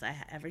doing this.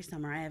 Every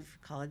summer I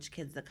have college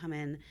kids that come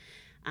in,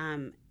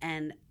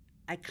 and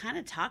I kind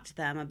of talk to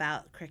them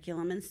about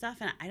curriculum and stuff,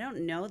 and I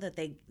don't know that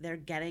they're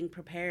getting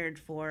prepared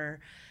for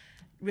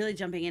really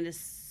jumping into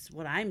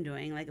what I'm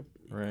doing, like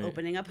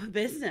opening up a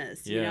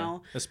business,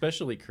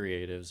 Especially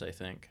creatives, I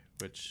think,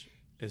 which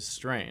is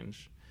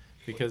strange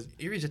because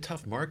Erie's a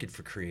tough market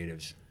for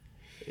creatives.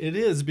 It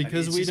is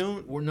because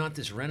we're not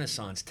this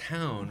Renaissance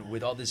town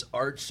with all this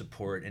art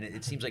support, and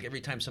it seems like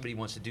every time somebody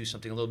wants to do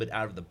something a little bit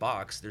out of the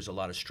box, there's a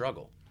lot of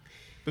struggle.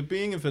 But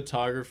being a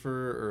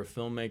photographer or a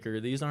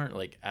filmmaker, these aren't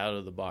like out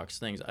of the box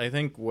things. I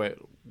think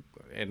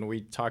and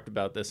we talked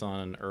about this on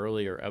an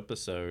earlier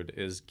episode,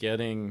 is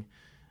getting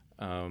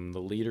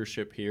the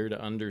leadership here to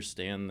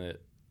understand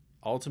that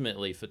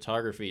ultimately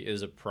photography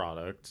is a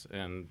product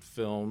and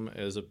film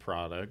is a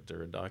product,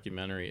 or a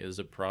documentary is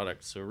a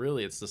product. So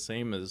really it's the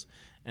same as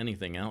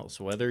anything else,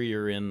 whether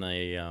you're in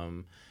a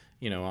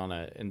on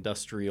an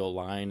industrial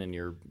line and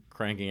you're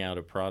cranking out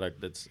a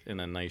product that's in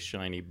a nice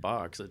shiny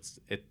box.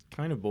 It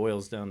kind of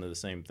boils down to the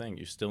same thing.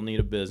 You still need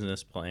a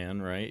business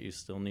plan, right? You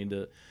still need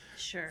to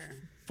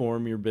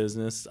form your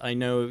business. I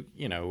know,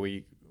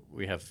 we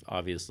have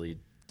obviously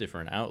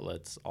different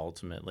outlets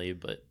ultimately,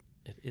 but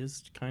it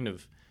is kind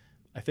of,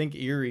 I think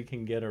Erie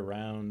can get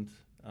around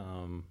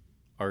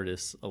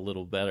artists a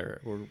little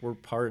better. We're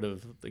part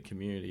of the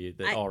community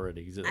that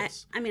already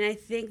exists. I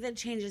think that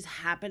change is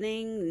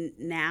happening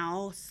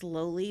now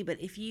slowly,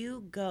 but if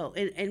you go,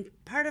 and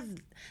part of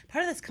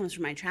this comes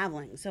from my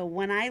traveling. So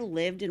when I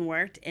lived and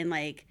worked in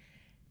like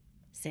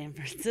San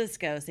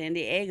Francisco, San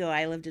Diego,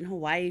 I lived in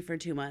Hawaii for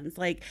 2 months.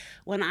 Like,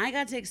 when I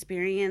got to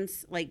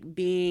experience like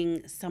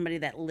being somebody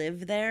that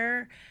lived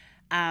there,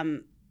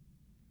 some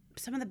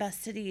of the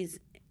best cities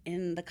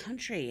in the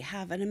country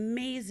have an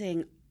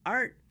amazing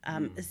art,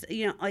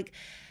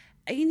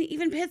 I mean,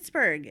 even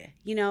Pittsburgh,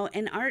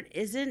 and art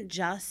isn't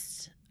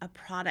just a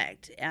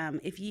product.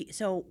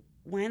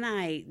 When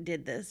I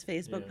did this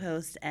Facebook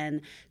post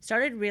and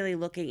started really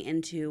looking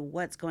into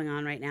what's going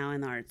on right now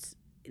in the arts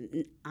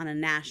on a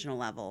national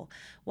level,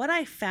 what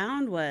I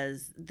found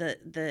was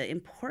the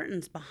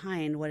importance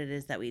behind what it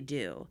is that we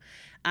do.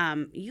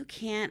 You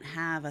can't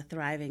have a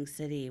thriving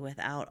city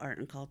without art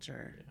and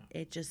culture.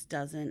 It just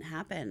doesn't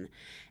happen.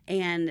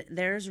 And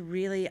there's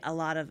really a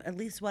lot of, at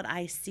least what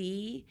I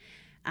see,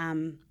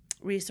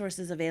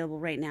 resources available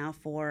right now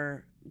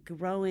for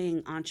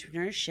growing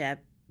entrepreneurship,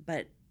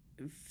 but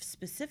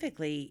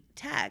specifically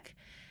tech.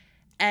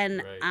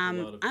 And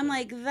I'm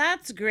like,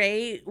 that's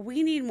great.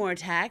 We need more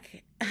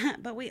tech.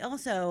 But we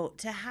also,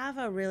 to have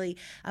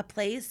a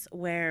place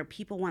where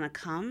people want to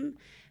come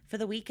for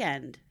the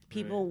weekend.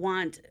 People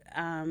want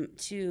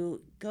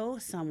to go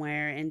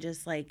somewhere and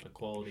just like a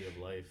quality of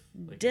life,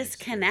 like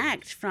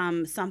disconnect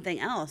from something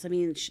else. I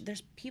mean,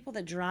 there's people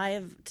that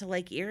drive to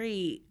Lake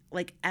Erie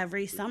like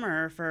every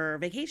summer for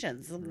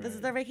vacations. This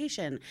is their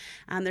vacation.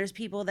 There's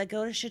people that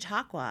go to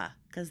Chautauqua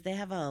because they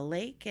have a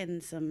lake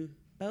and some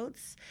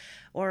boats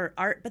or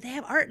art, but they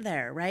have art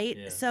there, right?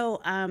 Yeah.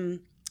 So,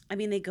 I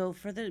mean, they go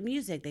for the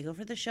music, they go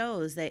for the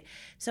shows.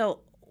 So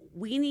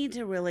we need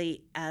to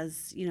really,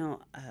 as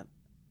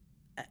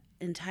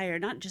entire,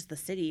 not just the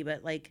city,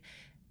 but like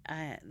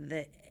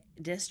the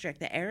district,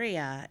 the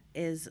area,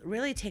 is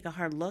really take a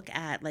hard look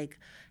at like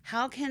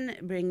how can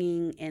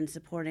bringing and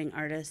supporting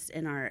artists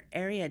in our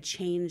area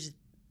change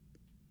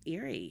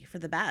Erie for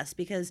the best,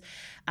 because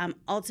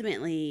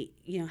ultimately,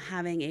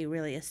 having a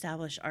really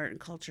established art and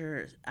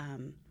culture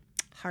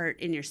heart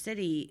in your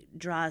city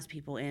draws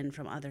people in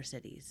from other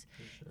cities.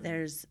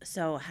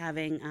 Sure.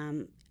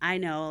 I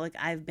know, like,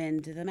 I've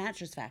been to the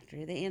Mattress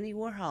Factory, the Andy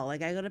Warhol,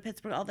 like I go to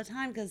Pittsburgh all the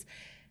time because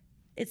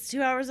it's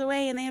 2 hours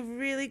away and they have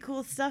really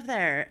cool stuff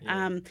there.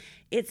 Yeah.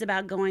 It's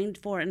about going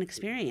for an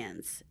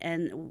experience.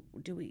 And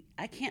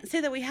I can't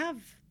say that we have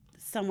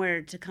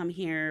somewhere to come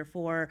here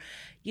for,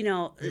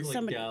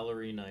 like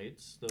gallery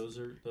nights. Those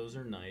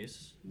are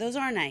nice. Those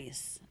are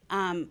nice.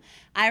 I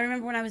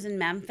remember when I was in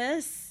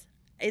Memphis,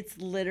 it's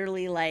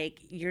literally like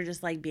you're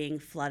just like being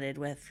flooded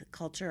with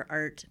culture,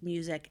 art,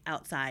 music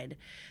outside,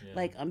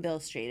 like on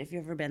Bill Street. If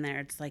you've ever been there,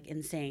 it's like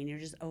insane. You're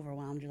just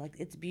overwhelmed. You're like,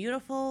 it's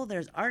beautiful.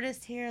 There's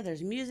artists here.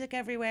 There's music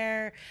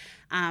everywhere.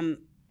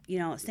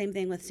 Same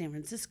thing with San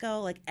Francisco.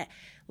 Like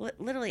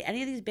literally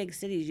any of these big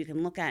cities you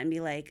can look at and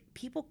be like,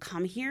 people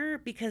come here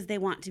because they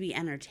want to be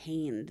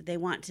entertained. They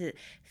want to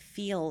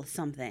feel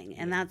something.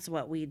 And that's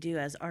what we do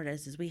as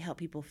artists, is we help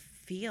people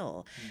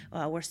feel.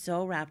 We're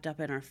so wrapped up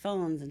in our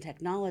phones and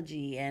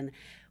technology, and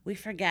we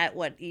forget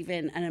what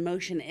even an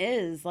emotion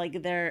is. Like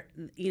and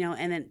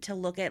then to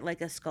look at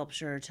like a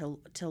sculpture,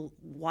 to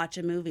watch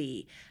a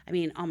movie. I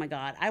mean, oh my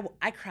God,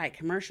 I cry at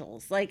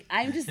commercials. Like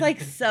I'm just like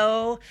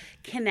so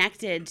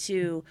connected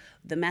to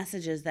the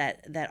messages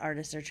that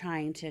artists are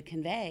trying to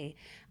convey.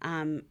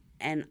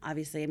 And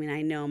obviously, I mean,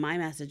 I know my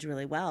message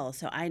really well.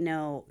 So I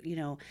know,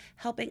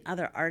 helping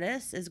other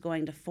artists is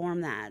going to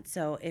form that.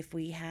 So if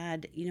we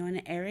had,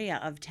 an area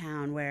of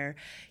town where,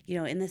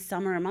 in the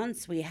summer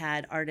months we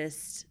had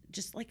artists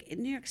just like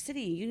in New York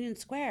City, Union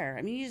Square.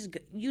 I mean,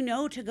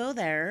 to go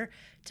there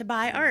to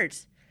buy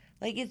art.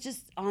 Like it's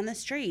just on the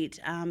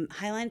street.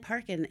 Highline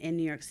Park in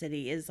New York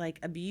City is like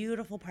a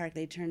beautiful park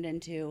they turned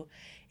into.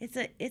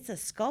 It's a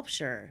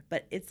sculpture,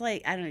 but it's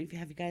like, I don't know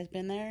if you guys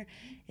been there.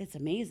 It's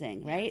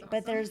amazing, right? Awesome.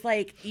 But there's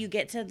like, you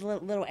get to the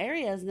little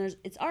areas and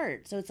it's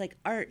art. So it's like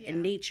art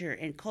and nature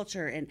and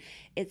culture, and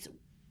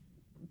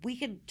we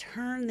could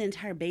turn the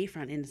entire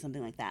Bayfront into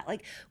something like that.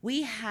 Like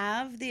we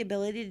have the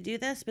ability to do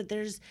this, but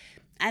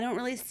I don't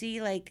really see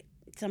like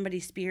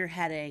somebody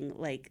spearheading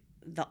like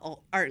the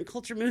art and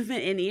culture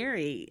movement in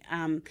Erie,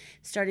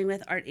 starting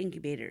with art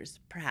incubators,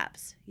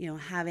 perhaps,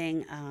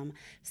 having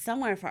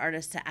somewhere for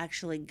artists to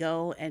actually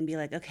go and be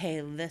like,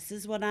 okay, this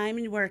is what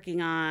I'm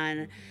working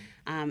on.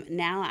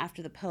 Now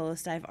after the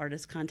post, I have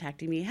artists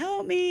contacting me,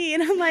 help me.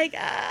 And I'm like,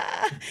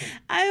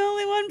 I'm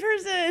only one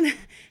person.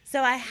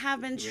 So I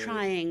have been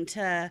trying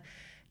to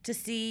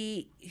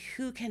see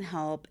who can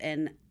help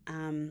and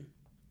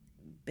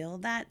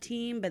build that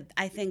team. But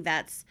I think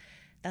that's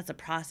a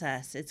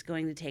process. It's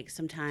going to take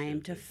some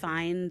time to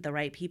find the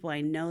right people.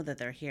 I know that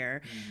they're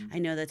here. I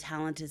know the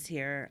talent is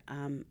here.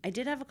 I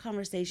did have a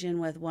conversation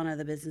with one of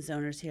the business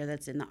owners here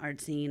that's in the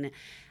art scene,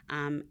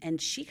 and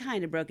she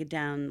kind of broke it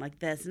down like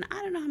this. And I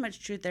don't know how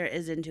much truth there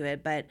is into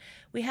it, but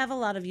we have a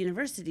lot of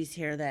universities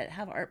here that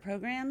have art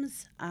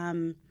programs,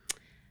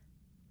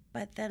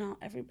 but then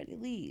everybody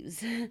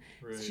leaves.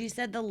 Right. She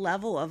said the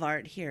level of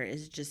art here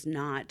is just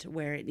not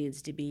where it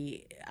needs to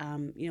be.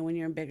 When you're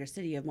in a bigger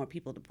city, you have more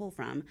people to pull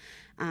from.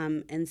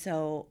 And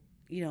so,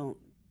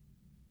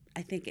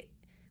 I think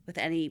with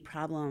any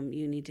problem,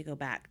 you need to go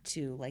back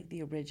to like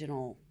the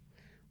original,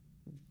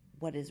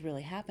 what is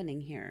really happening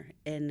here.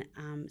 And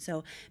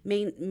so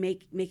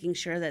making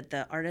sure that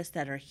the artists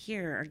that are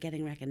here are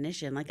getting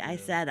recognition. Like I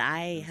said,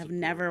 I have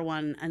never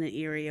won an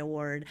Erie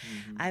award.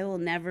 I will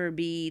never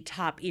be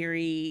top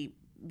Erie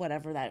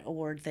whatever that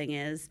award thing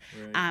is.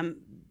 Right.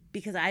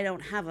 Because I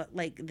don't have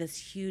this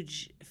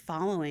huge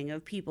following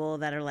of people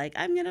that are like,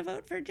 I'm gonna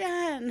vote for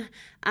Jen,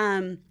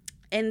 and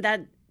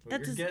that's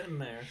you're getting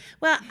there.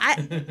 Well,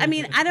 I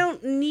mean, I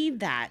don't need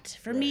that.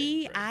 For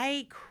me, right.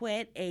 I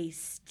quit a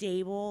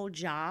stable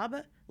job,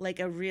 like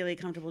a really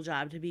comfortable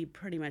job, to be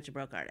pretty much a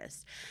broke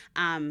artist.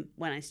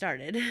 When I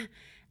started,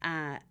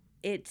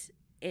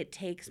 it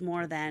takes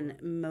more than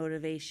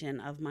motivation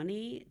of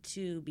money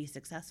to be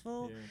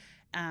successful.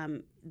 Yeah.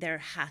 There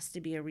has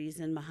to be a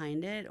reason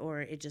behind it,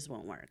 or it just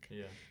won't work.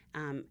 Yeah.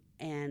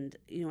 And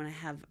when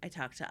I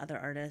talk to other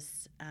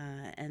artists,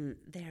 and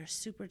they're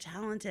super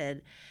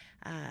talented.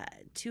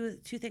 Two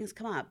things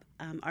come up.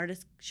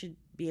 Artists should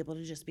be able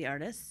to just be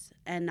artists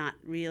and not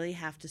really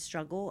have to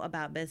struggle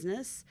about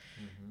business.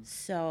 Mm-hmm.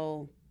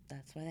 So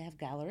that's why they have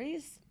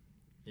galleries.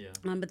 Yeah.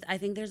 But I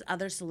think there's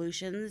other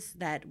solutions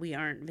that we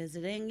aren't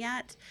visiting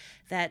yet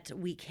that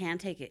we can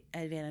take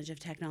advantage of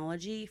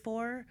technology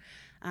for.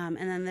 And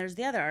then there's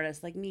the other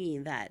artists like me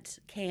that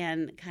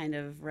can kind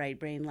of right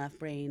brain, left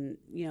brain,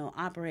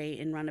 operate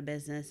and run a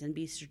business and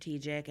be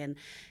strategic and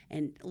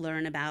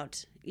learn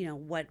about,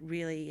 what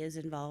really is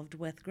involved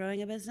with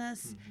growing a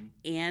business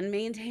and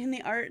maintain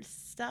the art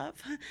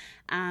stuff.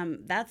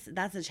 That's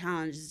a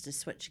challenge, is to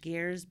switch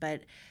gears,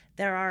 but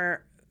there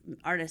are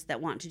artists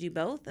that want to do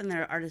both and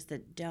there are artists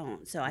that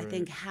don't. So I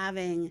think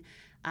having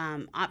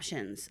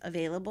options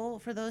available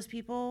for those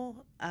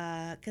people,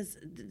 because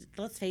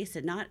let's face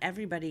it, not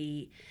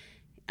everybody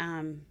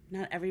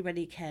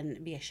can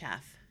be a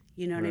chef.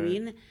 You know what I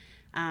mean?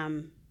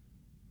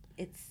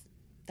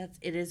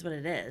 It is what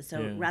it is.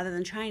 So rather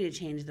than trying to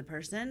change the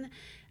person,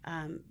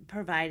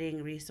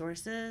 providing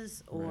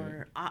resources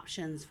or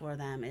options for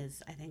them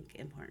is, I think,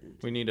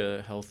 important. We need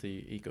a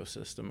healthy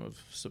ecosystem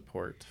of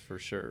support for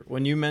sure.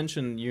 When you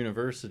mentioned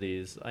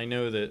universities, I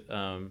know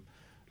that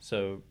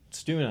so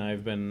Stu and I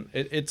have been,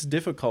 it's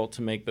difficult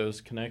to make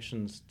those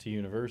connections to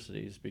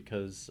universities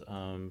because,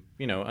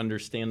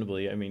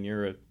 understandably, I mean,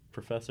 you're a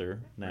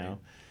professor now,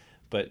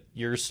 but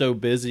you're so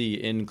busy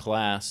in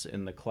class,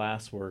 in the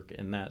classwork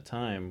in that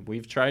time.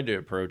 We've tried to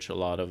approach a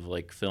lot of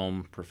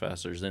film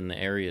professors in the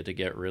area to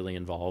get really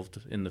involved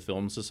in the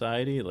film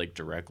society,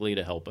 directly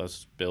to help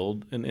us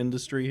build an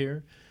industry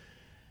here.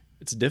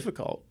 It's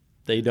difficult.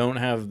 They don't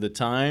have the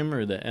time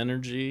or the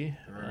energy.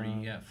 They're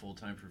already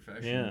full-time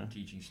professional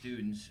teaching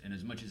students, and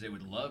as much as they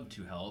would love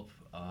to help,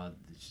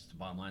 it's just the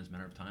bottom line is a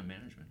matter of time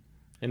management.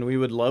 And we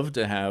would love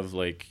to have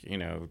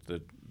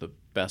the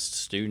best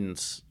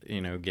students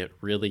get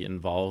really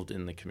involved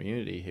in the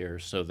community here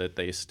so that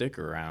they stick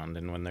around,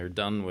 and when they're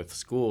done with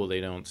school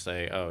they don't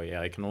say, oh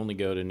yeah, I can only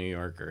go to New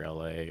York or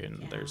LA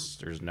and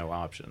there's no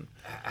option.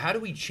 How do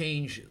we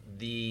change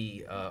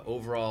the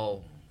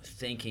overall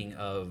thinking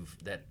of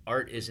that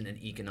art isn't an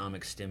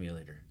economic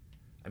stimulator?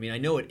 I mean, I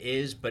know it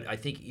is, but I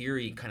think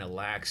Erie kind of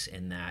lacks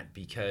in that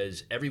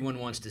because everyone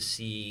wants to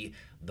see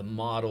the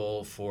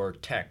model for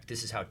tech.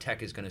 This is how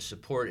tech is going to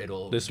support.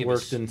 This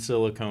worked in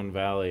Silicon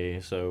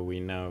Valley, so we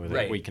know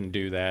that we can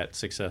do that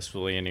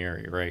successfully in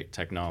Erie, right?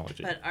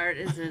 Technology. But art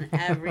is in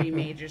every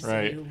major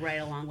city right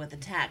along with the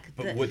tech.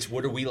 But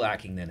what are we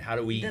lacking then? How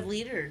do we... The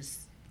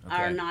leaders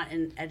are not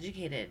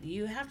educated.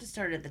 You have to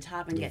start at the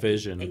top and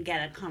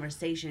get a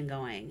conversation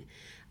going.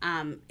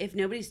 If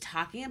nobody's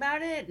talking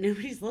about it,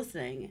 nobody's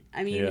listening.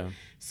 I mean,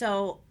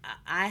 so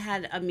I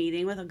had a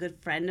meeting with a good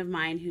friend of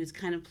mine who's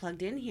kind of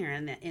plugged in here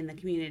in the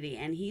community,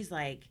 and he's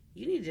like,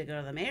 you need to go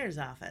to the mayor's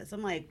office.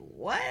 I'm like,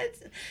 what?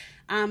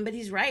 But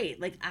he's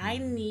right. I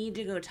need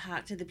to go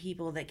talk to the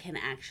people that can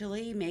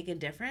actually make a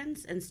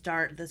difference and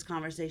start this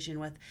conversation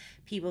with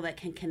people that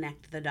can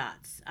connect the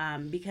dots.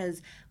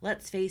 Because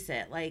let's face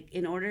it,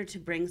 in order to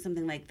bring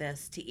something like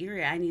this to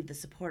Erie, I need the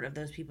support of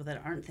those people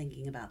that aren't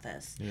thinking about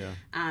this. Yeah.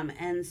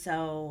 And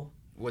so...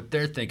 What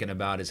they're thinking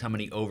about is how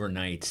many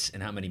overnights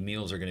and how many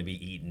meals are going to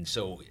be eaten.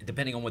 So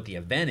depending on what the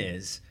event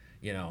is,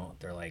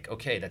 they're like,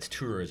 okay, that's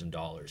tourism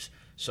dollars.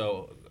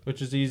 So,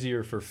 which is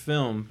easier for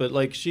film, but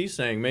like she's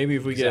saying, maybe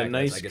if we get a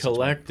nice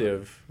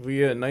collective,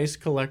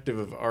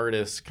 of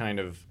artists kind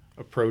of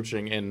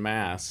approaching en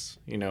masse,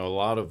 a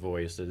lot of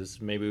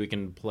voices, maybe we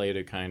can play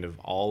to kind of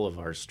all of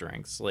our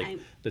strengths,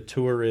 the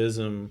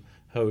tourism,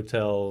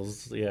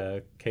 hotels,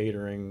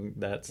 catering,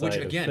 that side of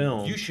film. Which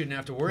again, you shouldn't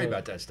have to worry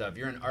about that stuff.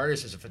 You're an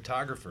artist as a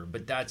photographer,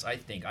 but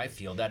I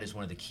feel that is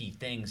one of the key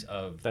things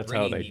of that's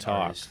how they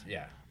talk. Artist.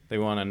 Yeah. They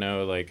want to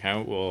know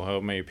how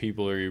many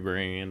people are you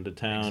bringing into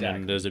town,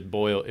 and does it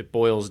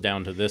boils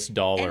down to this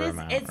dollar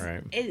amount,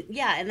 right?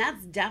 And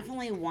that's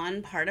definitely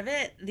one part of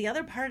it. The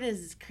other part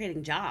is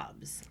creating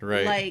jobs.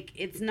 Right.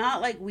 It's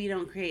not like we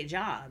don't create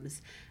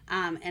jobs.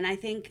 And I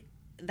think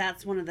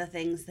that's one of the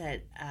things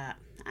that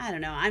I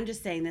don't know. I'm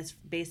just saying this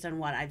based on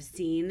what I've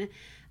seen.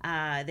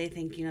 They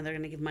think, they're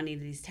going to give money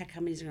to these tech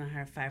companies. They're going to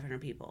hire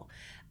 500 people.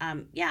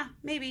 Yeah,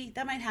 maybe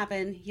that might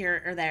happen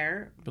here or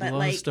there. But a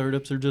lot of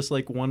startups are just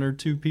like 1 or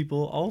 2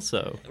 people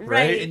also, Right.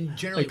 right? And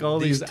generally, like all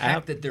these these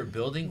tech that they're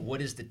building,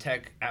 what is the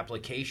tech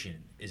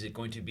application? Is it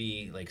going to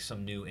be like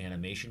some new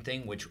animation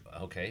thing? Which,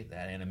 okay,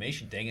 that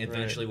animation thing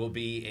eventually will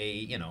be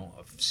a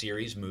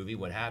series, movie,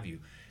 what have you.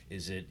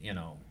 Is it,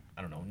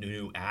 I don't know,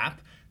 new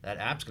app? That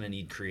app's going to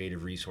need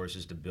creative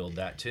resources to build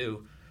that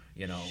too.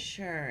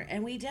 Sure,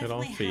 and we it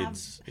all definitely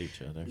feeds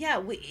each other.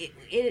 Yeah,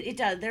 it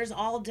does. There's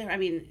all different. I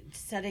mean,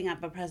 setting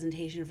up a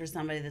presentation for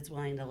somebody that's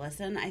willing to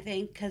listen, I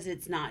think, because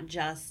it's not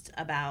just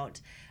about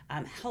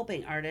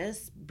helping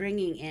artists,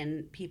 bringing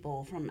in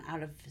people from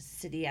out of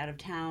city, out of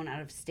town,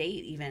 out of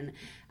state, even.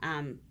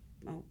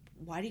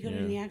 Why do you go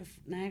to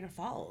Niagara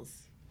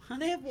Falls?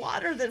 They have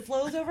water that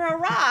flows over a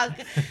rock.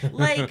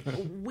 Like,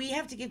 we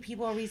have to give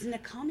people a reason to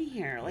come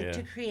here,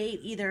 to create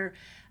either.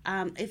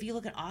 If you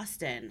look at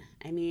Austin,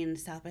 I mean,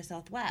 South by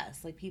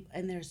Southwest, like people,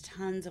 and there's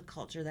tons of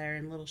culture there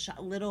and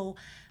little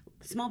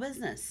small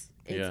business.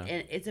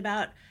 It's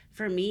about,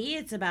 for me,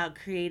 it's about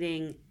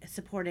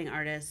supporting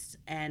artists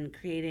and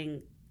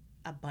creating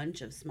a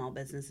bunch of small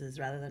businesses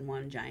rather than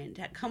one giant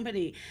tech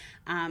company,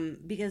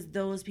 because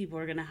those people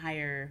are going to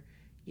hire,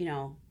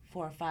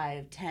 4,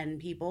 5, 10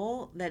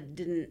 people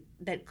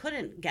that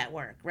couldn't get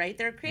work, right?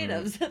 They're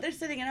creatives. They're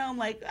sitting at home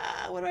like,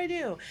 what do I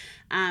do?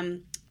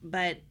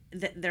 But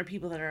there are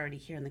people that are already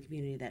here in the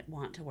community that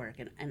want to work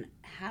and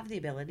have the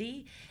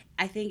ability.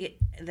 I think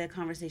the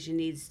conversation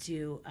needs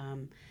to,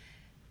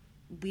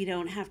 we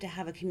don't have to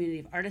have a community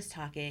of artists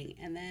talking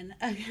and then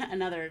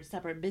another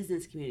separate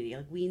business community.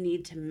 Like, we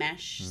need to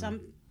mesh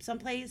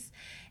someplace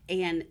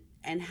and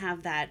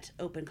have that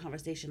open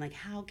conversation. Like,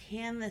 how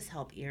can this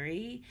help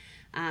Erie?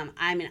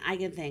 I mean, I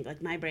can think,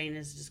 like, my brain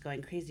is just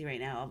going crazy right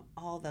now of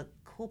all the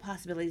cool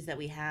possibilities that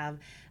we have.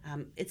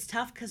 It's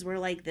tough because we're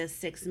like this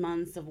 6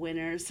 months of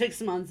winter,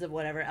 6 months of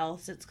whatever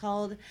else it's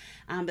called.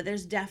 But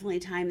there's definitely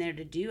time there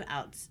to do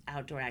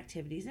outdoor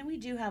activities. And we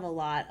do have a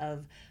lot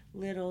of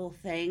little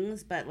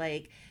things, but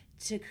like,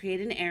 to create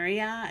an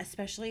area,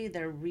 especially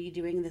they're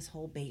redoing this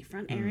whole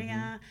Bayfront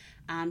area,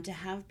 to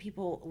have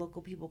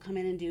local people come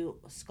in and do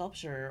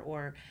sculpture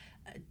or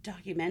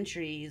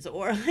documentaries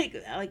or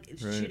like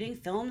shooting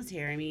films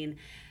here. I mean,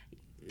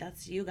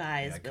 that's you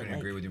guys. Yeah, I couldn't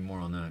agree with you more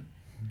on that.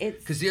 It's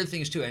because the other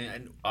thing is too,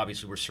 and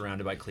obviously we're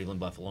surrounded by Cleveland,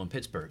 Buffalo, and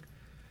Pittsburgh.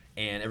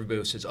 And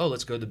everybody says, oh,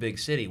 let's go to the big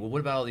city. Well, what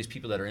about all these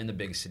people that are in the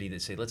big city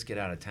that say, let's get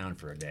out of town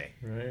for a day?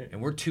 Right.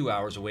 And we're 2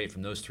 hours away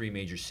from those 3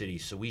 major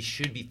cities, so we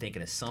should be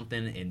thinking of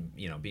something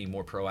and being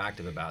more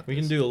proactive about this. We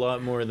can do a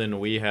lot more than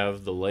we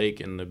have the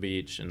lake and the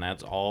beach, and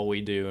that's all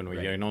we do. And we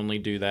can only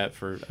do that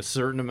for a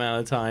certain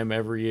amount of time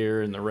every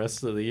year, and the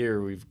rest of the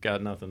year we've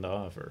got nothing to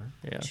offer.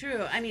 Yeah.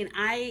 True. I mean,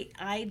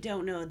 I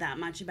don't know that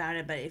much about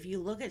it, but if you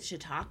look at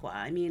Chautauqua,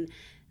 I mean,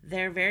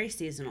 they're very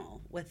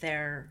seasonal with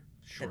the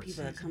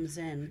people that comes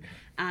in.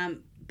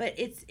 But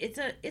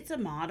it's a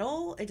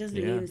model. It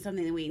doesn't mean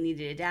something that we need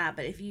to adapt.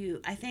 But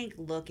I think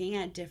looking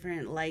at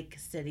different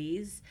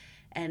cities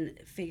and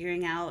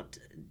figuring out,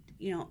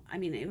 I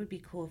mean, it would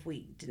be cool if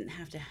we didn't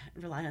have to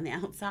rely on the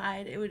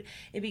outside.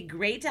 It'd be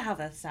great to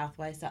have a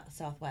Southwest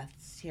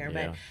here,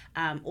 but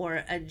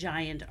or a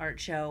giant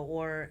art show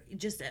or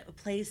just a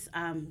place.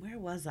 Where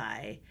was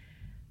I?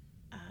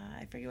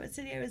 I forget what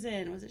city I was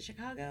in. Was it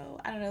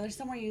Chicago? I don't know. There's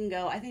somewhere you can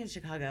go. I think it's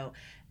Chicago.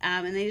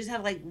 And they just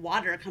have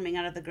water coming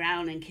out of the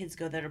ground and kids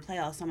go there to play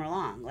all summer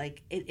long.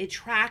 Like it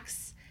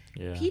attracts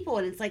people,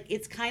 and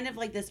it's kind of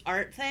like this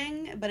art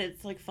thing, but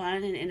it's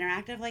fun and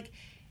interactive.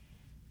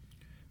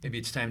 Maybe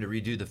it's time to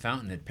redo the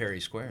fountain at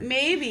Perry Square.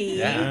 Maybe.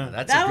 Yeah,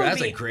 that's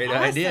a great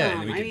awesome. idea.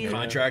 And we get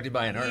contracted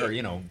by an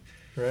art,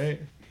 Right.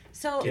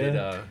 So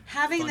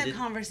having the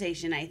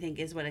conversation, I think,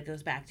 is what it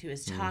goes back to,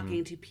 is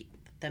talking to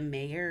the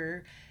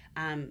mayor,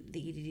 the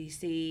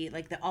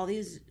EDDC, all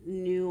these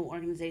new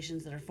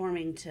organizations that are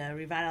forming to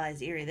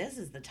revitalize Erie. This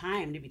is the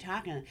time to be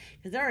talking,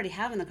 because they're already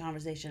having the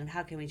conversation of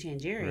how can we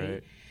change Erie.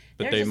 Right.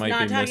 But They're they just might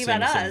not be talking missing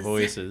about some us.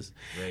 voices.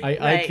 Right.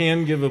 I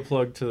can give a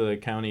plug to the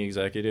county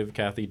executive.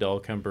 Kathy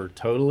Dahlkemper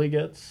totally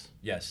gets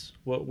Yes.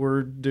 what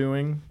we're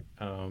doing.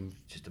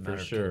 Just a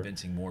matter of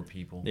convincing more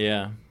people.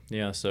 Yeah.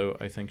 So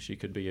I think she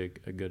could be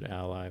a good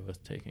ally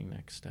with taking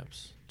next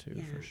steps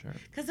too, for sure.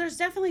 Because there's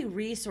definitely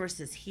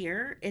resources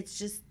here. It's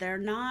just they're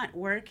not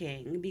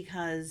working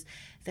because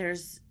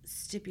there's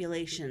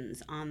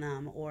stipulations on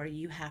them, or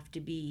you have to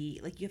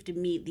be you have to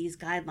meet these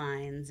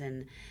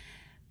guidelines,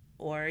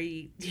 or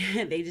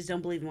they just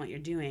don't believe in what you're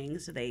doing,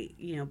 so they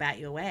bat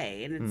you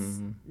away, and it's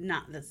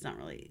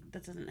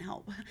that doesn't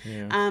help.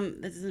 Yeah.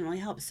 That doesn't really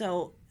help.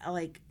 So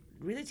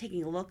really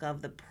taking a look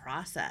of the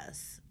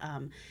process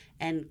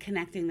and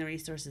connecting the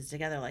resources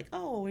together,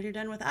 when you're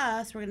done with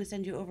us, we're going to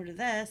send you over to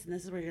this, and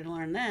this is where you're going to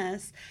learn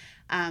this.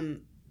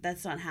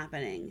 That's not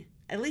happening.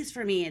 At least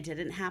for me, it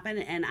didn't happen.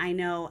 And I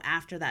know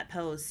after that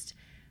post,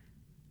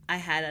 I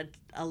had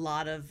a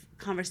lot of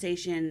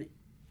conversation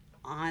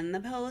on the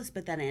post,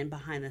 but then in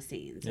behind the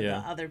scenes. So Yeah.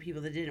 the other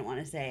people that didn't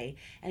want to say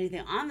anything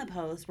on the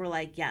post were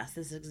like, yes,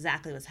 this is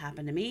exactly what's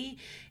happened to me.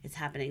 It's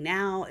happening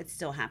now. It's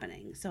still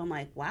happening. So I'm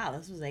like, wow,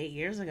 this was 8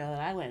 years ago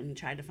that I went and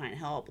tried to find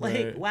help.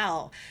 Like, Right.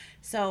 wow.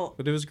 So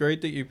But it was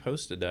great that you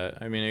posted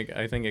that. I mean,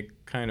 I think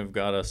it kind of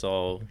got us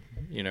all,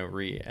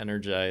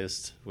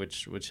 re-energized,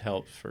 which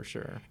helped for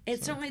sure. it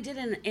So, certainly did,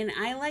 and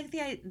I like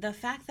the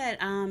fact that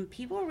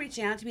people were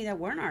reaching out to me that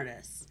weren't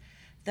artists,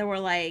 that were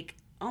like,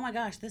 oh my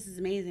gosh, this is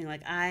amazing.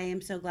 Like, I am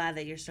so glad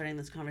that you're starting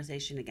this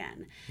conversation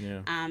again.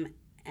 yeah.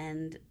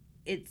 And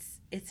it's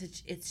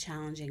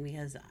challenging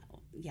because,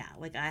 yeah,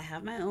 like I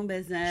have my own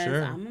business.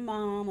 Sure. I'm a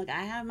mom. Like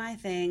I have my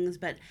things,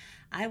 but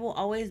I will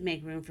always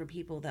make room for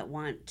people that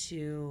want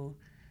to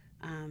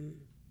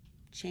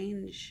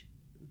change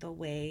the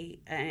way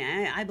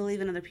I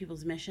believe in other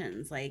people's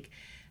missions. Like,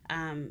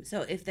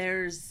 so if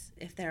there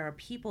are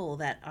people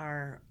that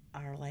are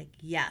like,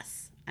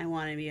 yes, I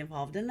want to be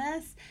involved in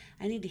this,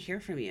 I need to hear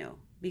from you,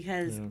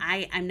 because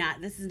I'm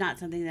not. This is not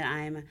something that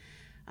I'm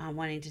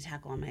wanting to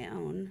tackle on my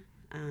own.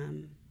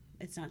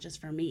 It's not just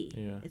for me.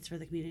 Yeah. It's for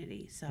the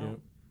community. So. Yep.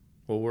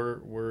 Well,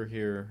 we're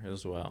here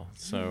as well.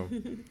 So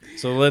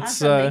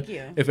let's. Awesome, thank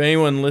you. If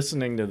anyone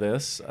listening to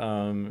this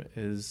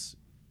is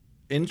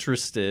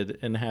interested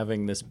in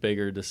having this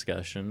bigger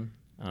discussion,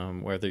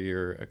 whether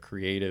you're a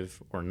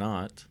creative or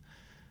not,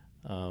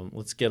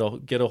 let's get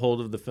a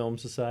hold of the Film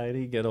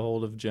Society, get a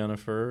hold of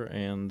Jennifer,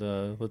 and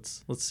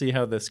let's see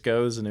how this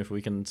goes, and if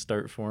we can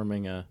start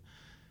forming a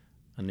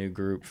new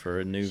group for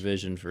a new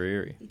vision for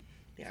Erie.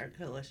 The Art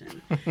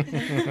Coalition.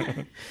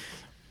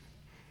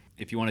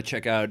 If you want to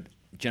check out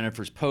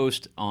Jennifer's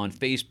post on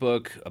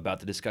Facebook about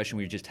the discussion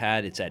we just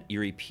had, it's at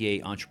Erie PA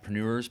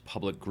Entrepreneurs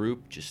Public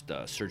Group. Just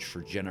search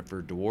for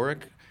Jennifer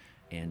Dworak,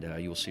 and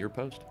you will see her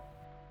post.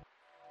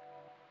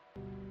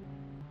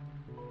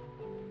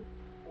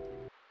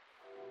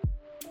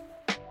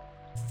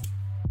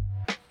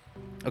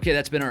 Okay,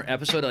 that's been our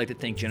episode. I'd like to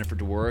thank Jennifer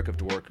Dworak of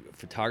Dworak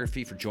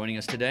Photography for joining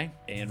us today.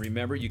 And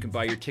remember, you can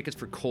buy your tickets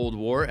for Cold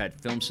War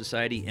at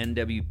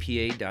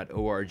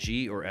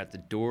filmsocietynwpa.org or at the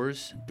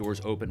Doors.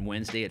 Doors open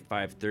Wednesday at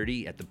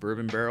 5:30 at the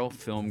Bourbon Barrel,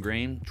 Film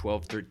Grain,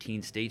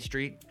 1213 State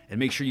Street. And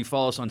make sure you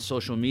follow us on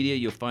social media.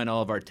 You'll find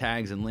all of our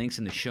tags and links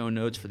in the show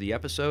notes for the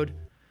episode.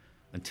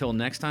 Until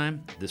next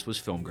time, this was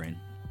Film Grain.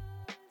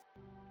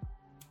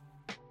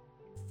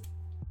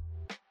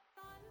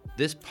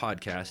 This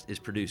podcast is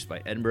produced by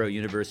Edinboro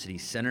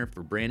University's Center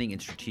for Branding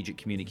and Strategic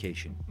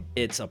Communication.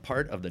 It's a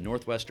part of the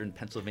Northwestern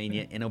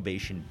Pennsylvania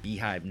Innovation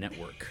Beehive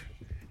Network.